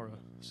 sayonara,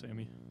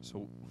 Sammy.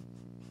 so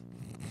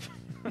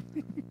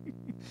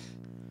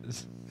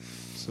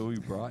so we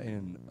brought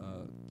in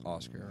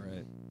Oscar,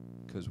 right?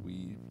 Because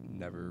we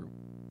never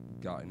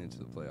gotten into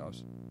the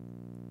playoffs.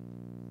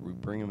 We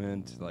bring him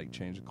in to like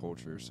change the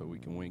culture so we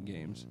can win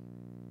games.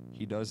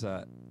 He does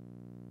that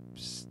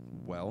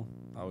well,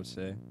 I would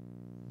say,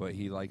 but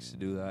he likes to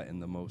do that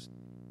in the most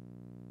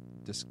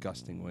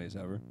disgusting ways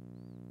ever.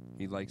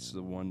 He likes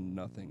the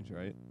 1-0s,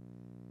 right?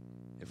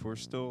 If we're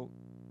still,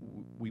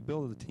 we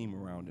build a team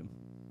around him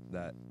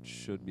that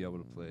should be able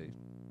to play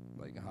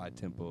like high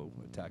tempo,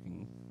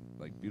 attacking,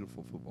 like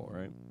beautiful football,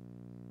 right?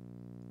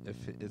 If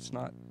it's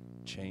not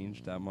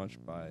changed that much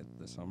by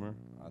the summer,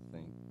 I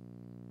think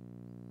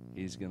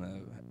he's going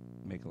to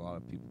make a lot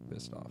of people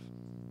pissed off.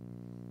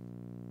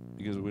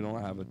 Because we don't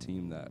have a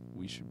team that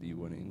we should be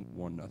winning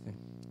 1-0.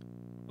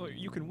 Well,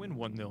 you can win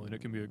 1-0 and it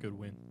can be a good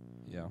win,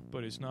 Yeah.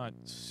 but it's not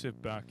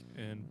sit back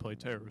and play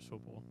terrorist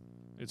football.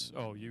 It's,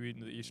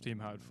 each team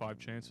had 5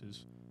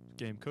 chances.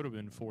 The game could have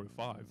been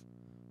 4-5,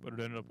 but it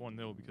ended up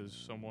 1-0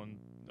 because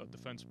a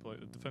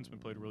defenseman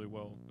played really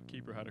well. A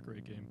keeper had a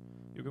great game.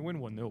 You can win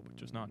 1-0, but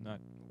just not in that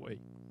way.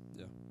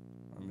 Yeah.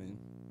 I mean,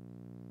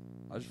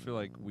 I just feel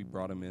like we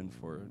brought him in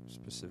for a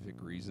specific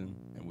reason,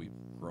 and we've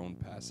grown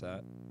past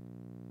that.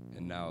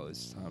 And now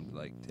it's time to,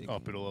 like, take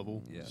Up at a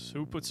level. Yeah.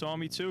 Super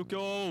Tommy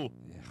Tuchel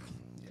Yeah.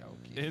 Yeah,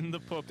 okay. in the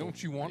purple.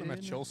 Don't you want him at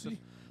In Chelsea?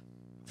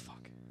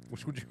 Fuck.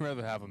 Which would you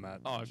rather have him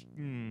at?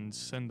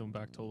 Send him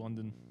back to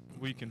London.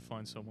 We can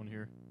find someone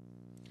here.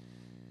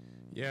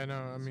 Yeah, no,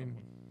 I mean, Someone.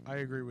 I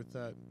agree with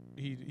that.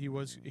 He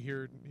was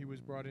here. He was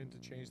brought in to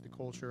change the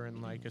culture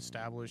and like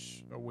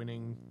establish a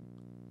winning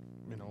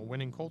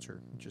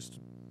culture. Just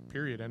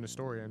period. End of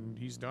story. And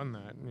he's done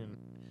that. And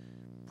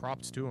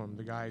props to him.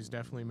 The guy's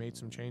definitely made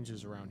some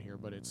changes around here.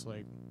 But it's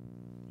like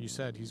you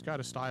said, he's got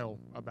a style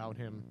about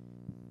him.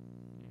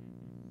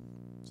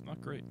 It's not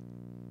great.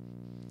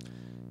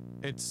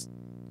 It's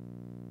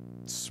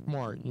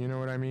smart. You know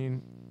what I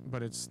mean?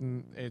 But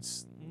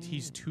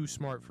he's too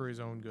smart for his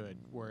own good.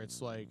 Where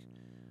it's like,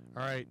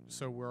 all right,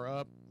 so we're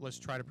up. Let's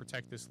try to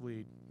protect this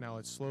lead. Now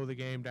let's slow the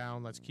game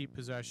down. Let's keep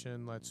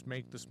possession. Let's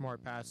make the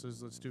smart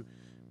passes.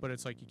 But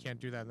it's like you can't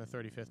do that in the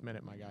 35th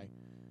minute, my guy.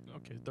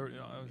 Okay,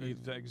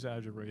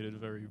 exaggerated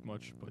very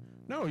much, but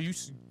No,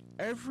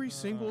 every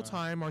single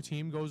time our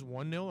team goes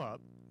 1-0 up.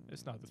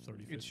 it's not the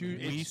 35th. It's minute.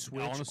 we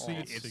switch honestly,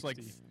 off. it's like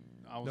 60.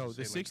 No,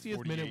 the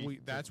 60th minute.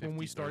 That's when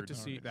we start to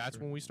see. Alright, That's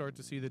sure. when we start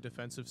to see the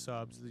defensive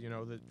subs. You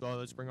know,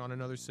 let's bring on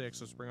another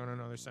 6. Let's bring on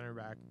another center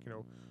back.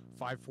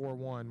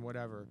 5-4-1,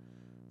 whatever.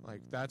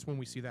 Like that's when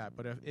we see that.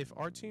 But if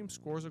our team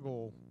scores a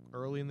goal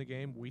early in the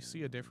game, we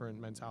see a different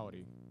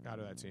mentality out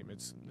of that team.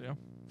 It's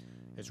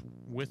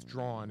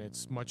withdrawn.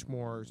 It's much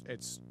more.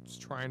 It's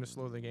trying to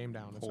slow the game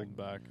down. It's hold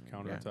back,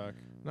 counterattack.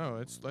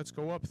 no, let's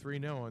go up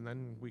 3-0 and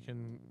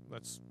then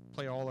let's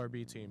play all our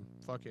B team.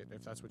 Fuck it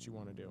if that's what you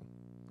want to do.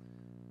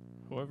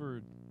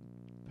 Whoever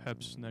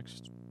Pep's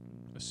next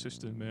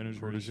assistant manager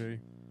is, Protege.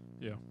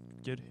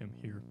 get him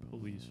here,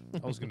 please.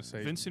 I was gonna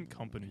say Vincent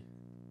Company.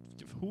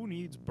 Who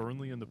needs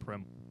Burnley in the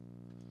Prem?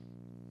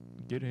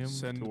 Get him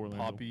send to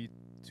Orlando. Poppy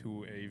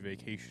to a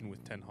vacation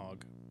with Ten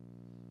Hag.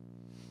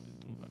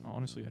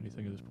 Honestly,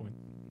 anything at this point.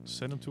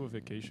 Send him to a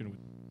vacation with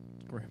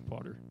Graham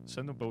Potter.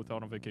 Send them both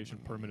out on vacation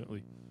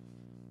permanently.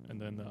 And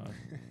then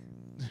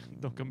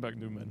they'll come back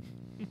new men.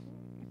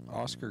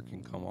 Oscar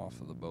can come off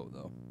of the boat,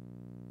 though.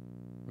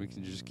 We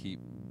can just keep...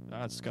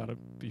 That's got to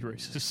be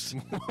racist.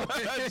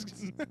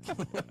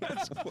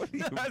 What do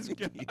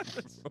you mean?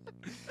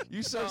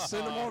 You said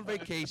send him on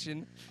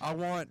vacation. I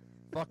want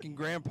fucking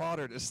Graham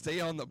Potter to stay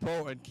on the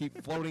boat and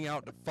keep floating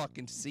out to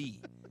fucking sea.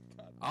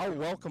 I'll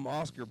welcome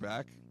Oscar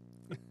back.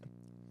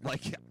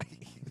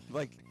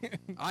 Like,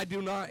 I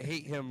do not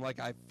hate him like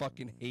I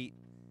fucking hate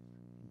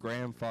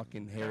Graham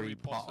fucking Harry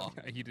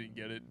Potter. He didn't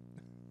get it.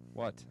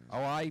 What? Oh,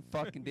 I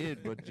fucking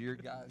did, but your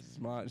guys'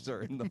 minds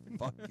are in the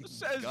fucking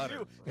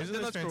gutter. Isn't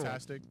this That's cruel.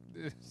 fantastic?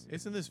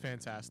 Isn't this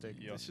fantastic?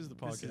 Yeah. This is the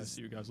This podcast is-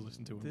 you guys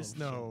listen to. And This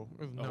love,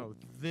 so- no,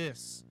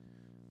 this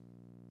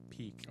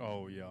peak,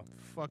 Oh yeah.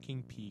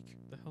 fucking peak.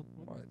 The hell?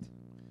 What?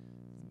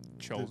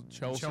 Chelsea.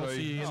 Chelsea,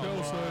 Oh,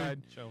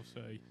 Chelsea.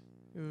 Chelsea.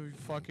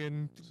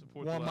 Fucking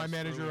Support the want my last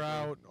manager early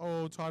out.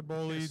 Oh, Todd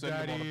Bowley, Send him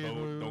on a daddy.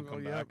 boat, don't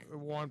come yep, back.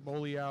 Want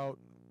Bowley out.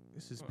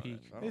 This is Alright, peak.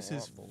 I don't This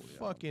is want Bowley out.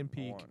 fucking I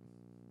peak. want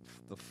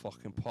the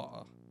fucking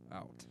Potter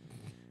out.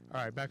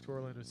 All right, back to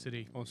Orlando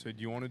City. Oh, so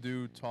do you want to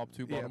do top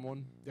 2, Yeah. bottom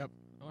 1? Oh,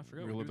 I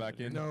forgot. Reel we it do back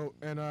that. in? No,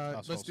 and That's what I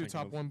let's was do thinking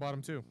top of. 1,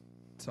 bottom 2.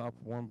 Top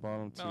 1,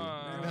 bottom 2.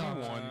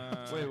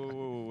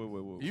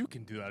 Wait. You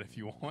can do that if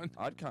you want.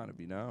 I'd kind of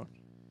be down.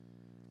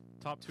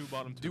 Top 2,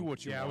 bottom 2. Do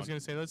what you Yeah, I was want. gonna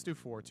say let's do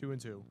 4, 2 and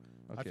 2.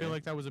 I Okay. feel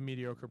like that was a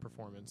mediocre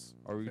performance.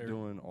 Are we Fair.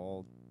 doing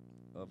all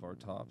of our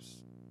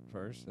tops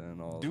first,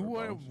 and I'll Do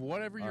our bottoms.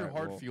 whatever your Alright,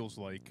 heart well, feels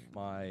like.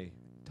 My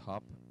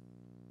top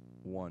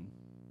one.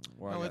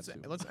 Well, No, I let's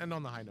got two. let's end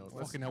on the high note.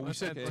 Fucking hell, we let's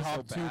said end- okay,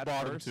 top so 2, bad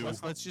bottom first.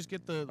 2. let's just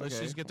get the Okay.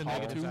 negatives Top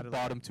out 2, of the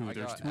bottom way. 2. I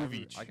There's got 2 of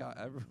each. I got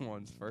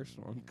everyone's first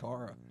one,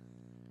 Kara.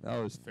 That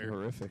was Fair.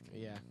 horrific.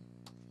 Yeah.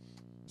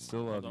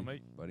 Still love done, you,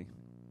 mate. buddy.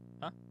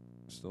 Huh?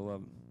 Still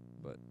love him,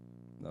 but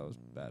that was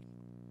bad.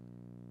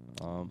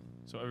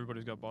 So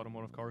everybody's got bottom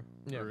one of car?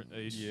 Yeah. Or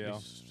a Yeah.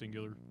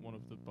 singular one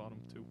of the bottom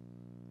 2?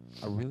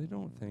 I really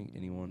don't think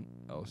anyone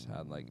else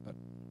had like a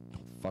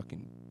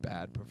fucking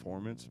bad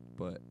performance,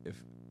 but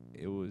if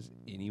it was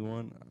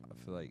anyone, I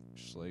feel like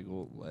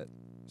Schlegel let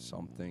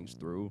some things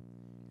through,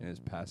 and his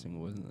passing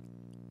wasn't.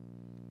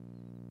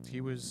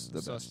 He was The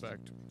best.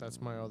 suspect.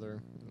 That's my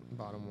other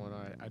bottom one.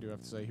 I do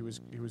have to say he was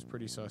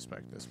pretty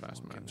suspect this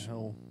past Fucking match.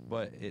 hell.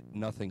 But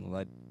nothing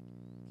led,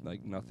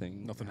 like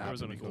nothing. Nothing There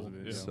wasn't happened a because goal,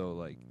 of it. yeah. So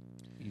like,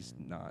 he's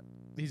not.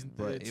 He's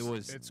But it's, it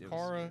was- it's it was-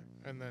 Kara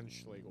and then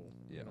Schlegel.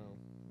 Yeah. You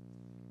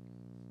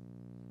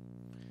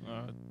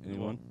know.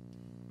 Anyone?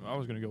 I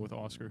was gonna go with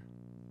Oscar.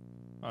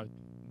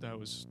 That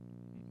was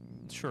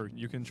sure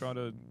you can try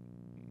to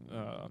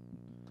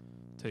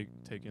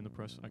take in the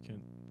press. I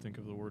can't think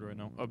of the word right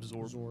now.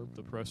 Absorb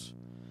the press.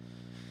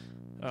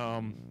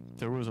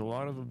 There was a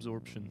lot of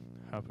absorption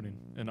happening,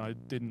 and I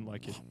didn't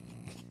like it.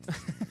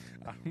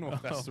 I don't know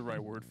if that's the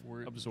right word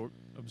for it.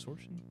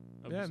 Absorption.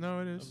 Yeah, no,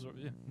 it is.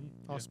 Yeah. Yeah.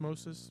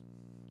 Osmosis.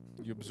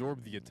 You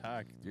absorb the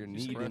attack. You're You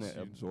needing suppress to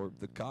you. absorb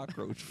the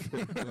cockroach.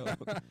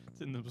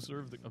 Didn't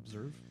observe.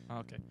 Ah,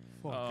 okay.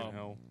 Fucking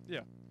hell.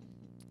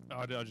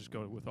 I'll just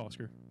go with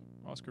Oscar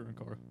and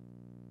Kara.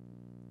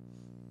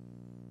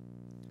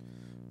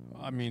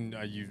 I mean,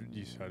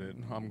 you said it.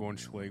 I'm going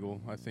Schlegel.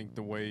 I think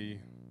the way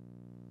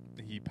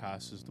he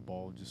passes the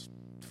ball just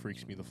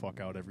freaks me the fuck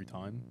out every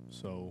time.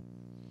 So,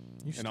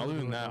 You and still other than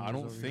doing that, I numbers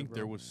don't over here, think bro.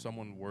 there was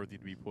someone worthy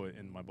to be put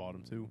in my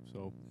bottom 2.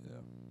 So,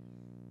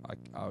 Yeah.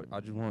 I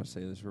just want to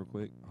say this real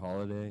quick.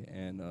 Holiday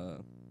and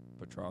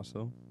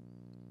Petrasso,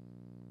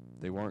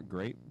 they weren't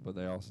great, but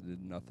they also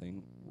did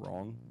nothing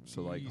wrong.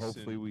 So, like, Decent.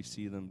 hopefully we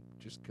see them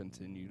just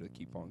continue to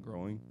keep on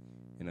growing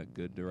in a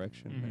good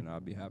direction, Mhm. and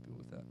I'd be happy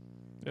with that.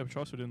 Yeah,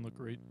 Petrasso didn't look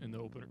great in the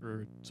opener.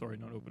 Or sorry,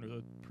 not opener.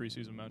 The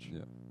preseason match.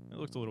 Yeah. It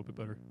looked a little bit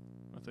better.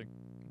 I think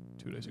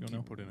 2 days ago he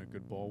now. put in a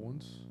good ball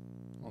once,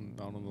 down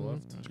on the Mhm.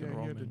 left. That's Yeah, kinda he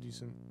wrong, had a man.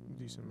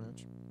 decent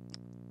match.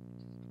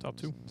 Top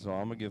 2. So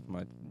I'm gonna give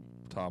my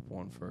top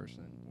one first,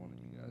 and one of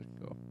you guys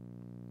go.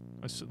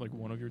 I said like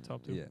one of your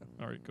top 2. Yeah,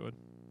 All right, go ahead.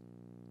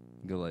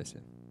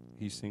 Galacia.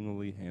 He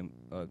Seemingly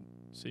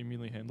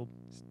handled.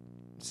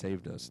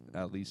 saved us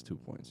at least 2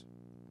 points.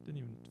 Didn't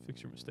even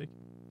fix your mistake.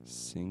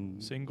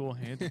 Single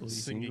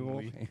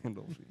Single-handedly.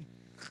 handedly.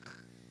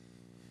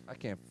 I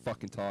can't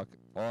fucking talk.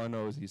 All I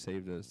know is he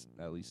saved us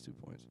at least 2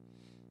 points.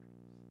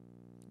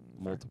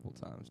 Multiple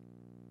times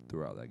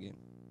throughout that game.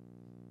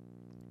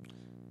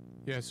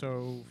 Yeah,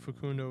 so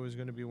Facundo is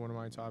going to be one of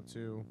my top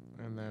 2,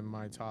 and then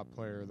my top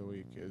player of the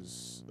week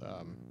is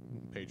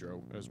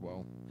Pedro as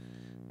well.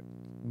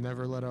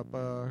 Never let up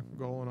a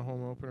goal in a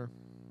home opener.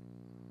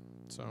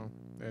 So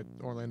at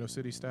Orlando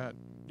City Stat,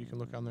 you can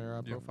look on their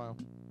Yep. profile.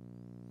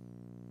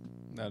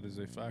 That is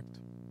a fact.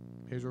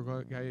 Pedro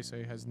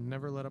Gallese has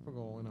never let up a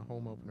goal in a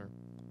home opener.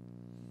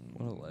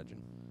 What a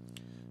legend.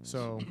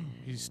 So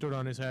he stood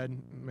on his head,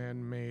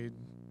 man made.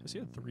 Has he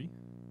had 3?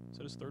 Is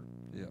that his third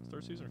Yeah,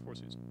 season or 4th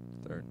season?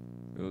 third.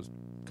 It was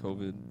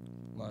COVID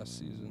last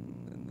season.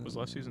 And then Was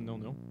last season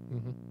 0-0?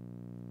 Mm-hmm.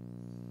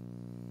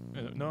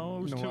 No,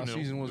 it was No, 2-0. last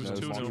season was it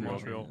was Montreal. 2-0 Montreal,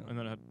 Montreal, yeah. and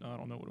then I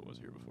don't know what it was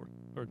the year before.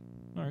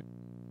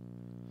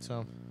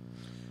 So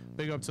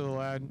big up to the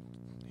lad.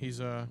 He's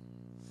and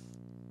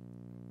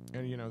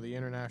you know the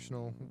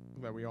international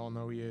that we all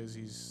know he is.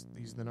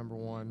 He's the number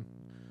one.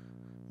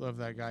 Love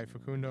that guy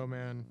Facundo,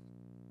 man.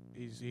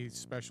 He's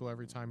special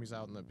every time he's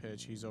out in the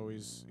pitch. He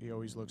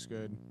always looks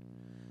good.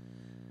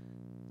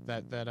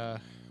 That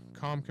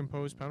calm,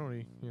 composed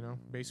penalty, you know,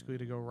 basically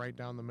to go right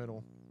down the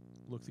middle,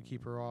 look the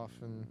keeper off,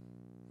 and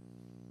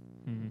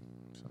Mm-hmm.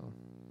 so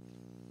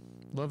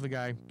love the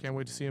guy. Can't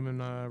wait to see him in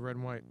red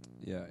and white.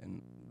 Yeah, and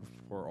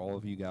for all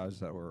of you guys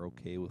that were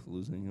okay with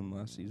losing him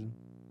last season,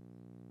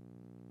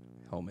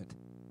 helmet.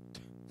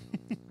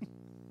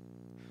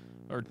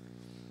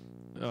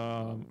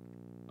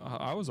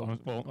 I was on.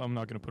 Well, I'm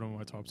not going to put him in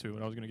my top 2,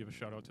 and I was going to give a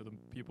shout out to the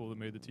people that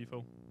made the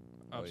tifo.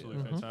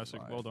 Absolutely Mhm.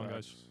 fantastic. Five Well done,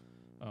 guys.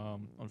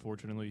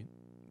 Unfortunately,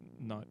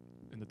 not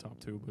in the top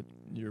 2, but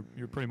you're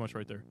pretty much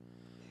right there.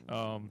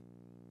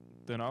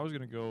 Then I was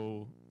going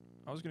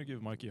to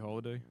give Mikey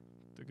Holiday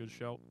the good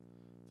shout.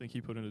 I think he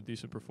put in a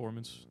decent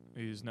performance.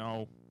 He's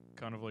now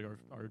kind of like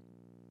our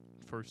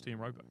first team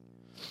right back.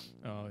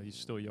 He's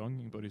still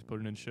young, but he's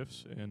putting in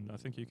shifts, and I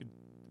think he could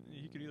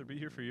either be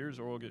here for years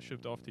or we'll get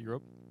shipped off to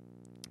Europe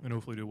and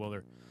hopefully do well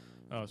there.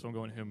 So I'm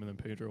going to him, and then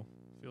Pedro,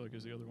 I feel like,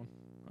 is the other one.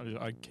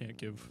 I can't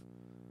give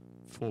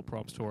full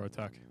props to our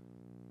attack.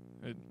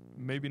 It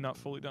maybe not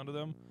fully down to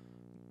them,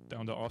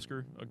 down to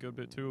Oscar a good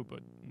bit too, but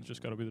it's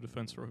just got to be the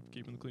defense for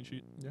keeping the clean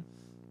sheet.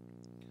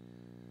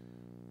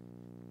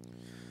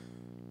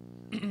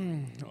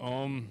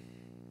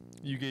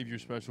 You gave your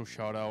special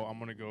shout out. I'm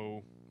gonna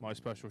go. My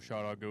special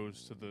shout out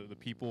goes to the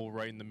people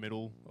right in the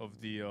middle of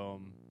the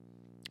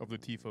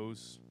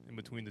tifos, in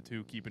between the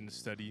two, keeping it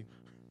steady.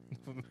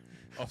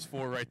 Us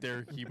four right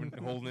there,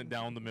 holding it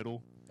down the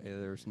middle. Hey,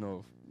 there's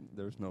no.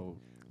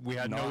 We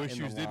had Not no in the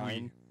issues, did we?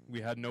 line. We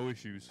had no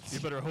issues. You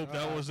better hope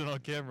that wasn't on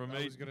camera, I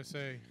mate. was gonna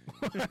say.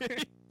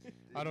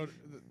 I don't.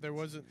 There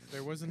wasn't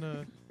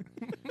a.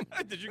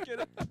 Did you get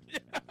it?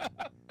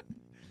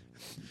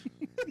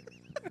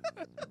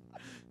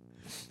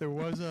 There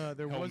was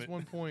Helmet.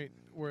 one point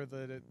where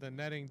the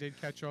netting did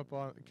catch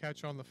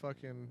on the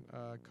fucking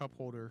cup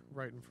holder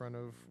right in front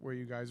of where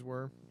you guys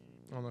were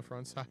on the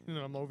front side, and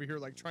I'm over here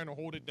like trying to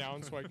hold it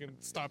down so I can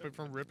stop it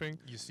from ripping.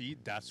 You see,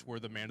 that's where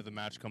the man of the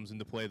match comes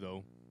into play,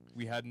 though.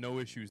 We had no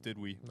issues, did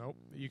we? Nope.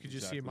 You could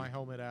just see Exactly. my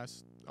helmet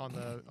ass on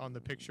the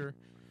picture.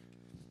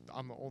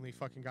 I'm the only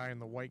fucking guy in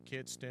the white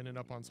kit standing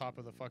up on top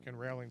of the fucking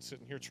railing,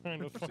 sitting here trying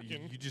to So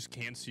fucking. you just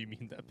can't see me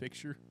in that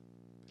picture.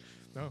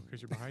 No,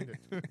 because you're behind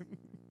it.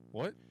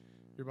 What?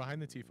 You're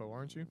behind the tifo,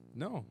 aren't you?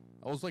 No,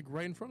 I was like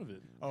right in front of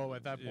it. Oh,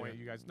 at that point, Yeah.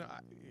 you guys. No,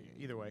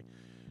 either way,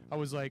 I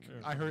was like,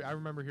 Yeah. I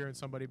remember hearing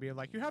somebody being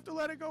like, "You have to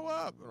let it go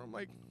up," and I'm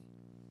like,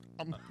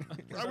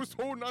 I was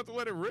told not to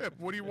let it rip.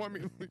 What do you want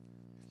me?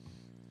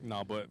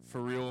 No, but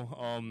for real,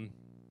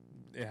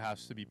 it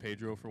has to be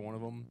Pedro for one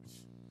of them.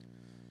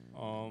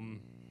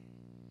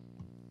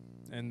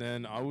 And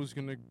then I was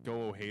gonna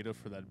go Ojeda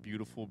for that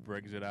beautiful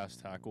Brexit ass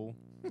tackle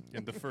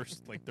in the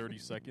first like 30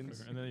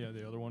 seconds. And then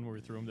the other one where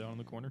we threw him down in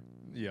the corner.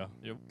 Yeah,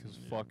 Yep. because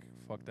Yeah.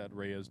 fuck that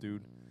Reyes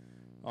dude.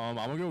 I'm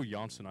gonna go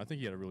Janssen. I think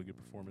he had a really good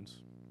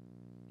performance.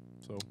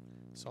 So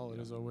Solid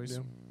Yeah. as always.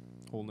 Yeah.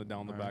 holding it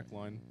down the All right. back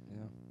line.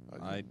 Yeah,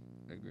 I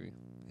agree.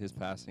 His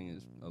passing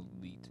is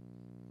elite.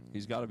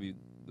 He's got to be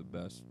the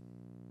best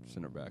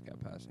center back at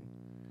passing.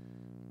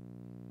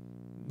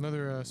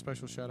 Another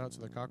special shout out to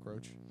the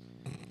cockroach.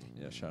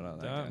 Yeah, shout out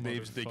that That guy.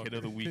 Dave's dickhead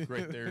of the week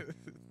right there.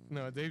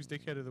 No, Dave's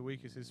dickhead of the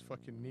week is his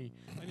fucking knee.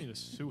 I need to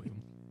sue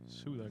him.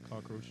 Sue that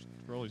cockroach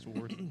for all he's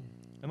worth.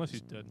 Unless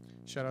he's dead.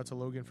 Shout out to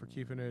Logan for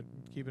keeping it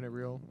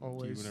real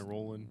always. Keeping it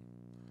rolling.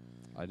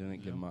 I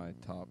didn't give my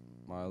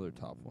other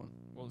top one.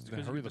 Well, it's Then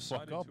because hurry you the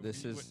fuck decided up. to.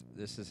 This You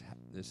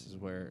is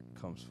where it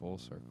comes full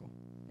circle.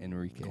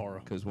 Enrique, Cara.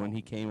 because when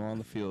he came on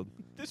the field,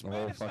 This the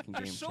man whole is fucking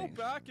they're game so changed.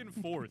 back and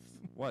forth.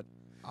 What?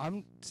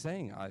 I'm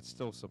saying I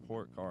still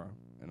support Cara,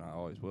 and I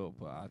always will,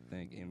 but I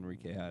think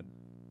Enrique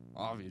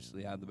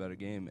obviously had the better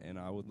game, and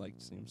I would like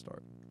to see him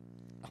start.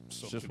 I'm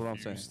so just what I'm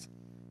saying. confused.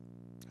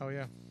 Hell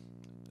yeah,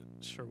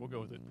 Sure, we'll go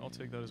with it. I'll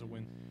take that as a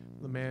win.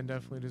 the man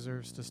definitely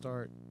deserves to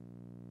start.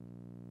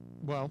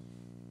 Well,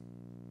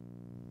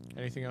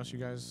 anything else you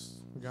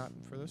guys got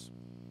for this?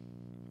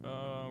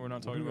 We're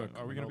not talking do we about.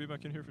 got Are we going to coming be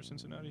back in here for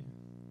Cincinnati?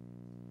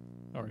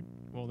 All right.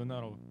 Well, then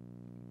that'll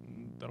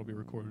be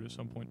recorded at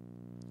some point.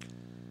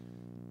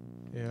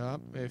 Yeah,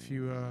 if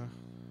you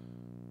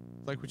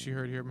like what you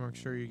heard here, make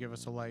sure you give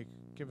us a like,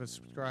 give us a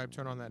subscribe,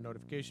 turn on that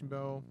notification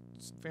bell.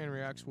 Fan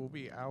Reacts will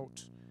be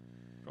out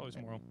Probably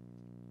tomorrow.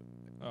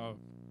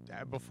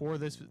 before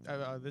this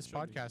this Should be.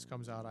 podcast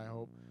comes out, I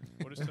hope.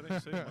 What is today?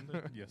 Say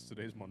Monday. Yes,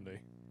 today's Monday.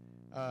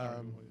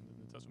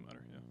 It doesn't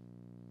matter. Yeah.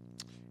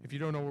 If you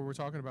don't know what we're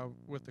talking about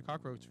with the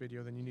cockroach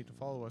video, then you need to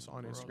follow us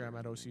on We're Instagram on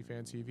at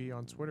OCFanTV,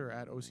 on Twitter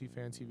at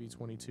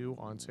OCFanTV22,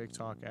 on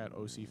TikTok at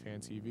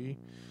OCFanTV.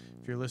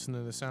 If you're listening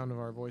to the sound of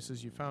our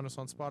voices, you found us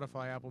on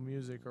Spotify, Apple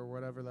Music, or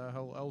whatever the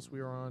hell else we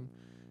are on.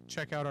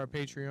 Check out our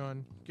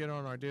Patreon. Get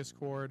on our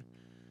Discord.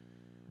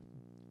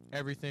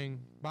 Everything.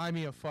 Buy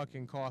me a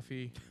fucking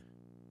coffee.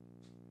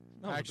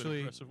 That was a bit Actually-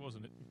 impressive,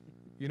 wasn't it?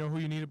 You know who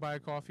you need to buy a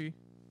coffee?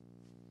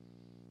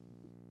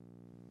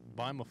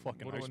 Buy him a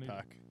fucking What do I ice need?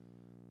 pack.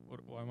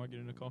 Why am I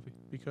getting a coffee?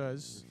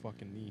 Because Your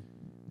fucking knee.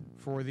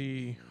 for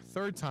the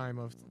third time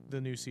of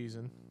the new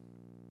season,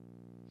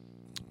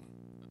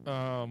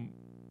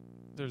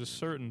 There's a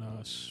certain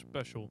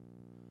special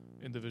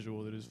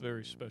individual that is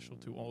very special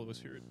to all of us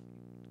here.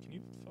 Can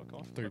you fuck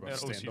off? thought you were about At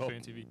to OC stand up.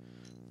 Fan TV.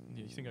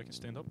 Yeah, you think I can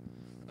stand up?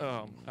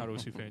 At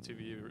OC Fan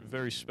TV, a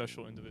very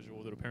special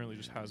individual that apparently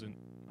just hasn't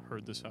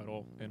heard this at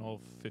all in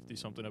all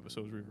 50-something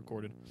episodes we've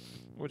recorded.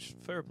 Which,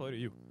 fair play to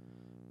you.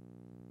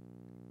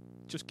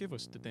 Just give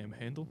us the damn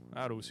handle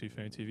at OC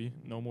Fan TV.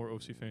 No more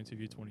OC Fan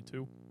TV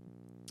 22.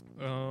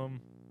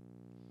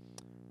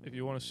 If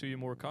you want to see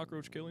more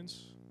cockroach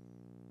killings,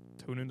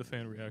 tune into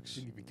Fan Reacts.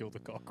 Didn't even kill the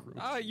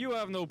cockroach. You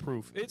have no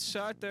proof. It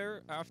sat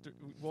there after.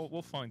 Well,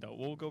 we'll find out.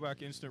 We'll go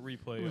back instant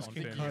replay It was on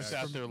King Fan Cub. Reacts.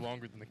 sat there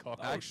longer than the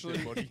cockroach Actually,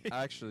 did, buddy.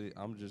 actually,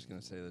 I'm just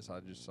gonna say this. I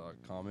just saw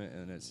a comment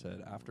and it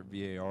said after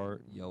VAR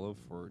yellow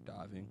for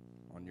diving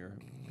on your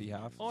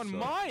behalf. On so,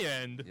 my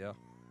end. yeah.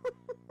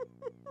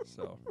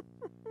 So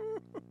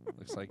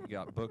looks like you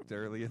got booked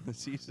early in the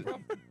season.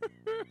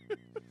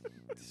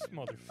 This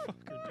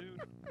motherfucker,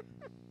 dude.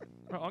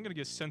 Bro, I'm gonna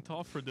get sent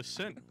off for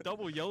dissent.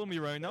 Double yell at me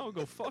right now.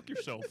 Go fuck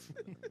yourself.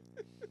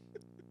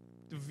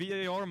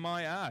 VAR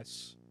my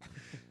ass.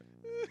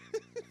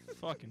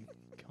 Fucking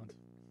cunt.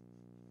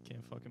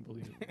 Can't fucking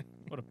believe it.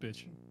 What a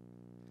bitch.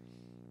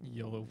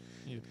 Yellow.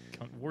 You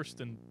cunt. Worse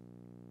than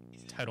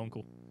Ted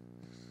uncle.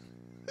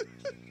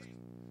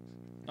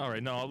 All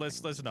right, no,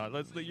 let's not.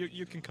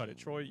 You can cut it,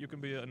 Troy. You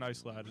can be a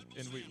nice lad,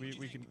 and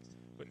we can.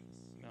 But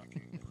no.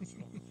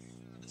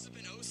 This has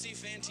been OC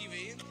Fan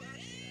TV.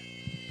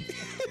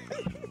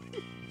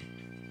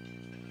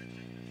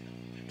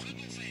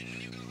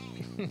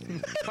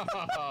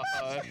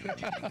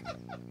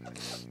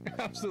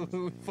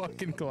 Absolutely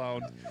fucking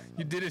clown.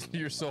 You did it to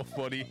yourself,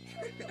 buddy.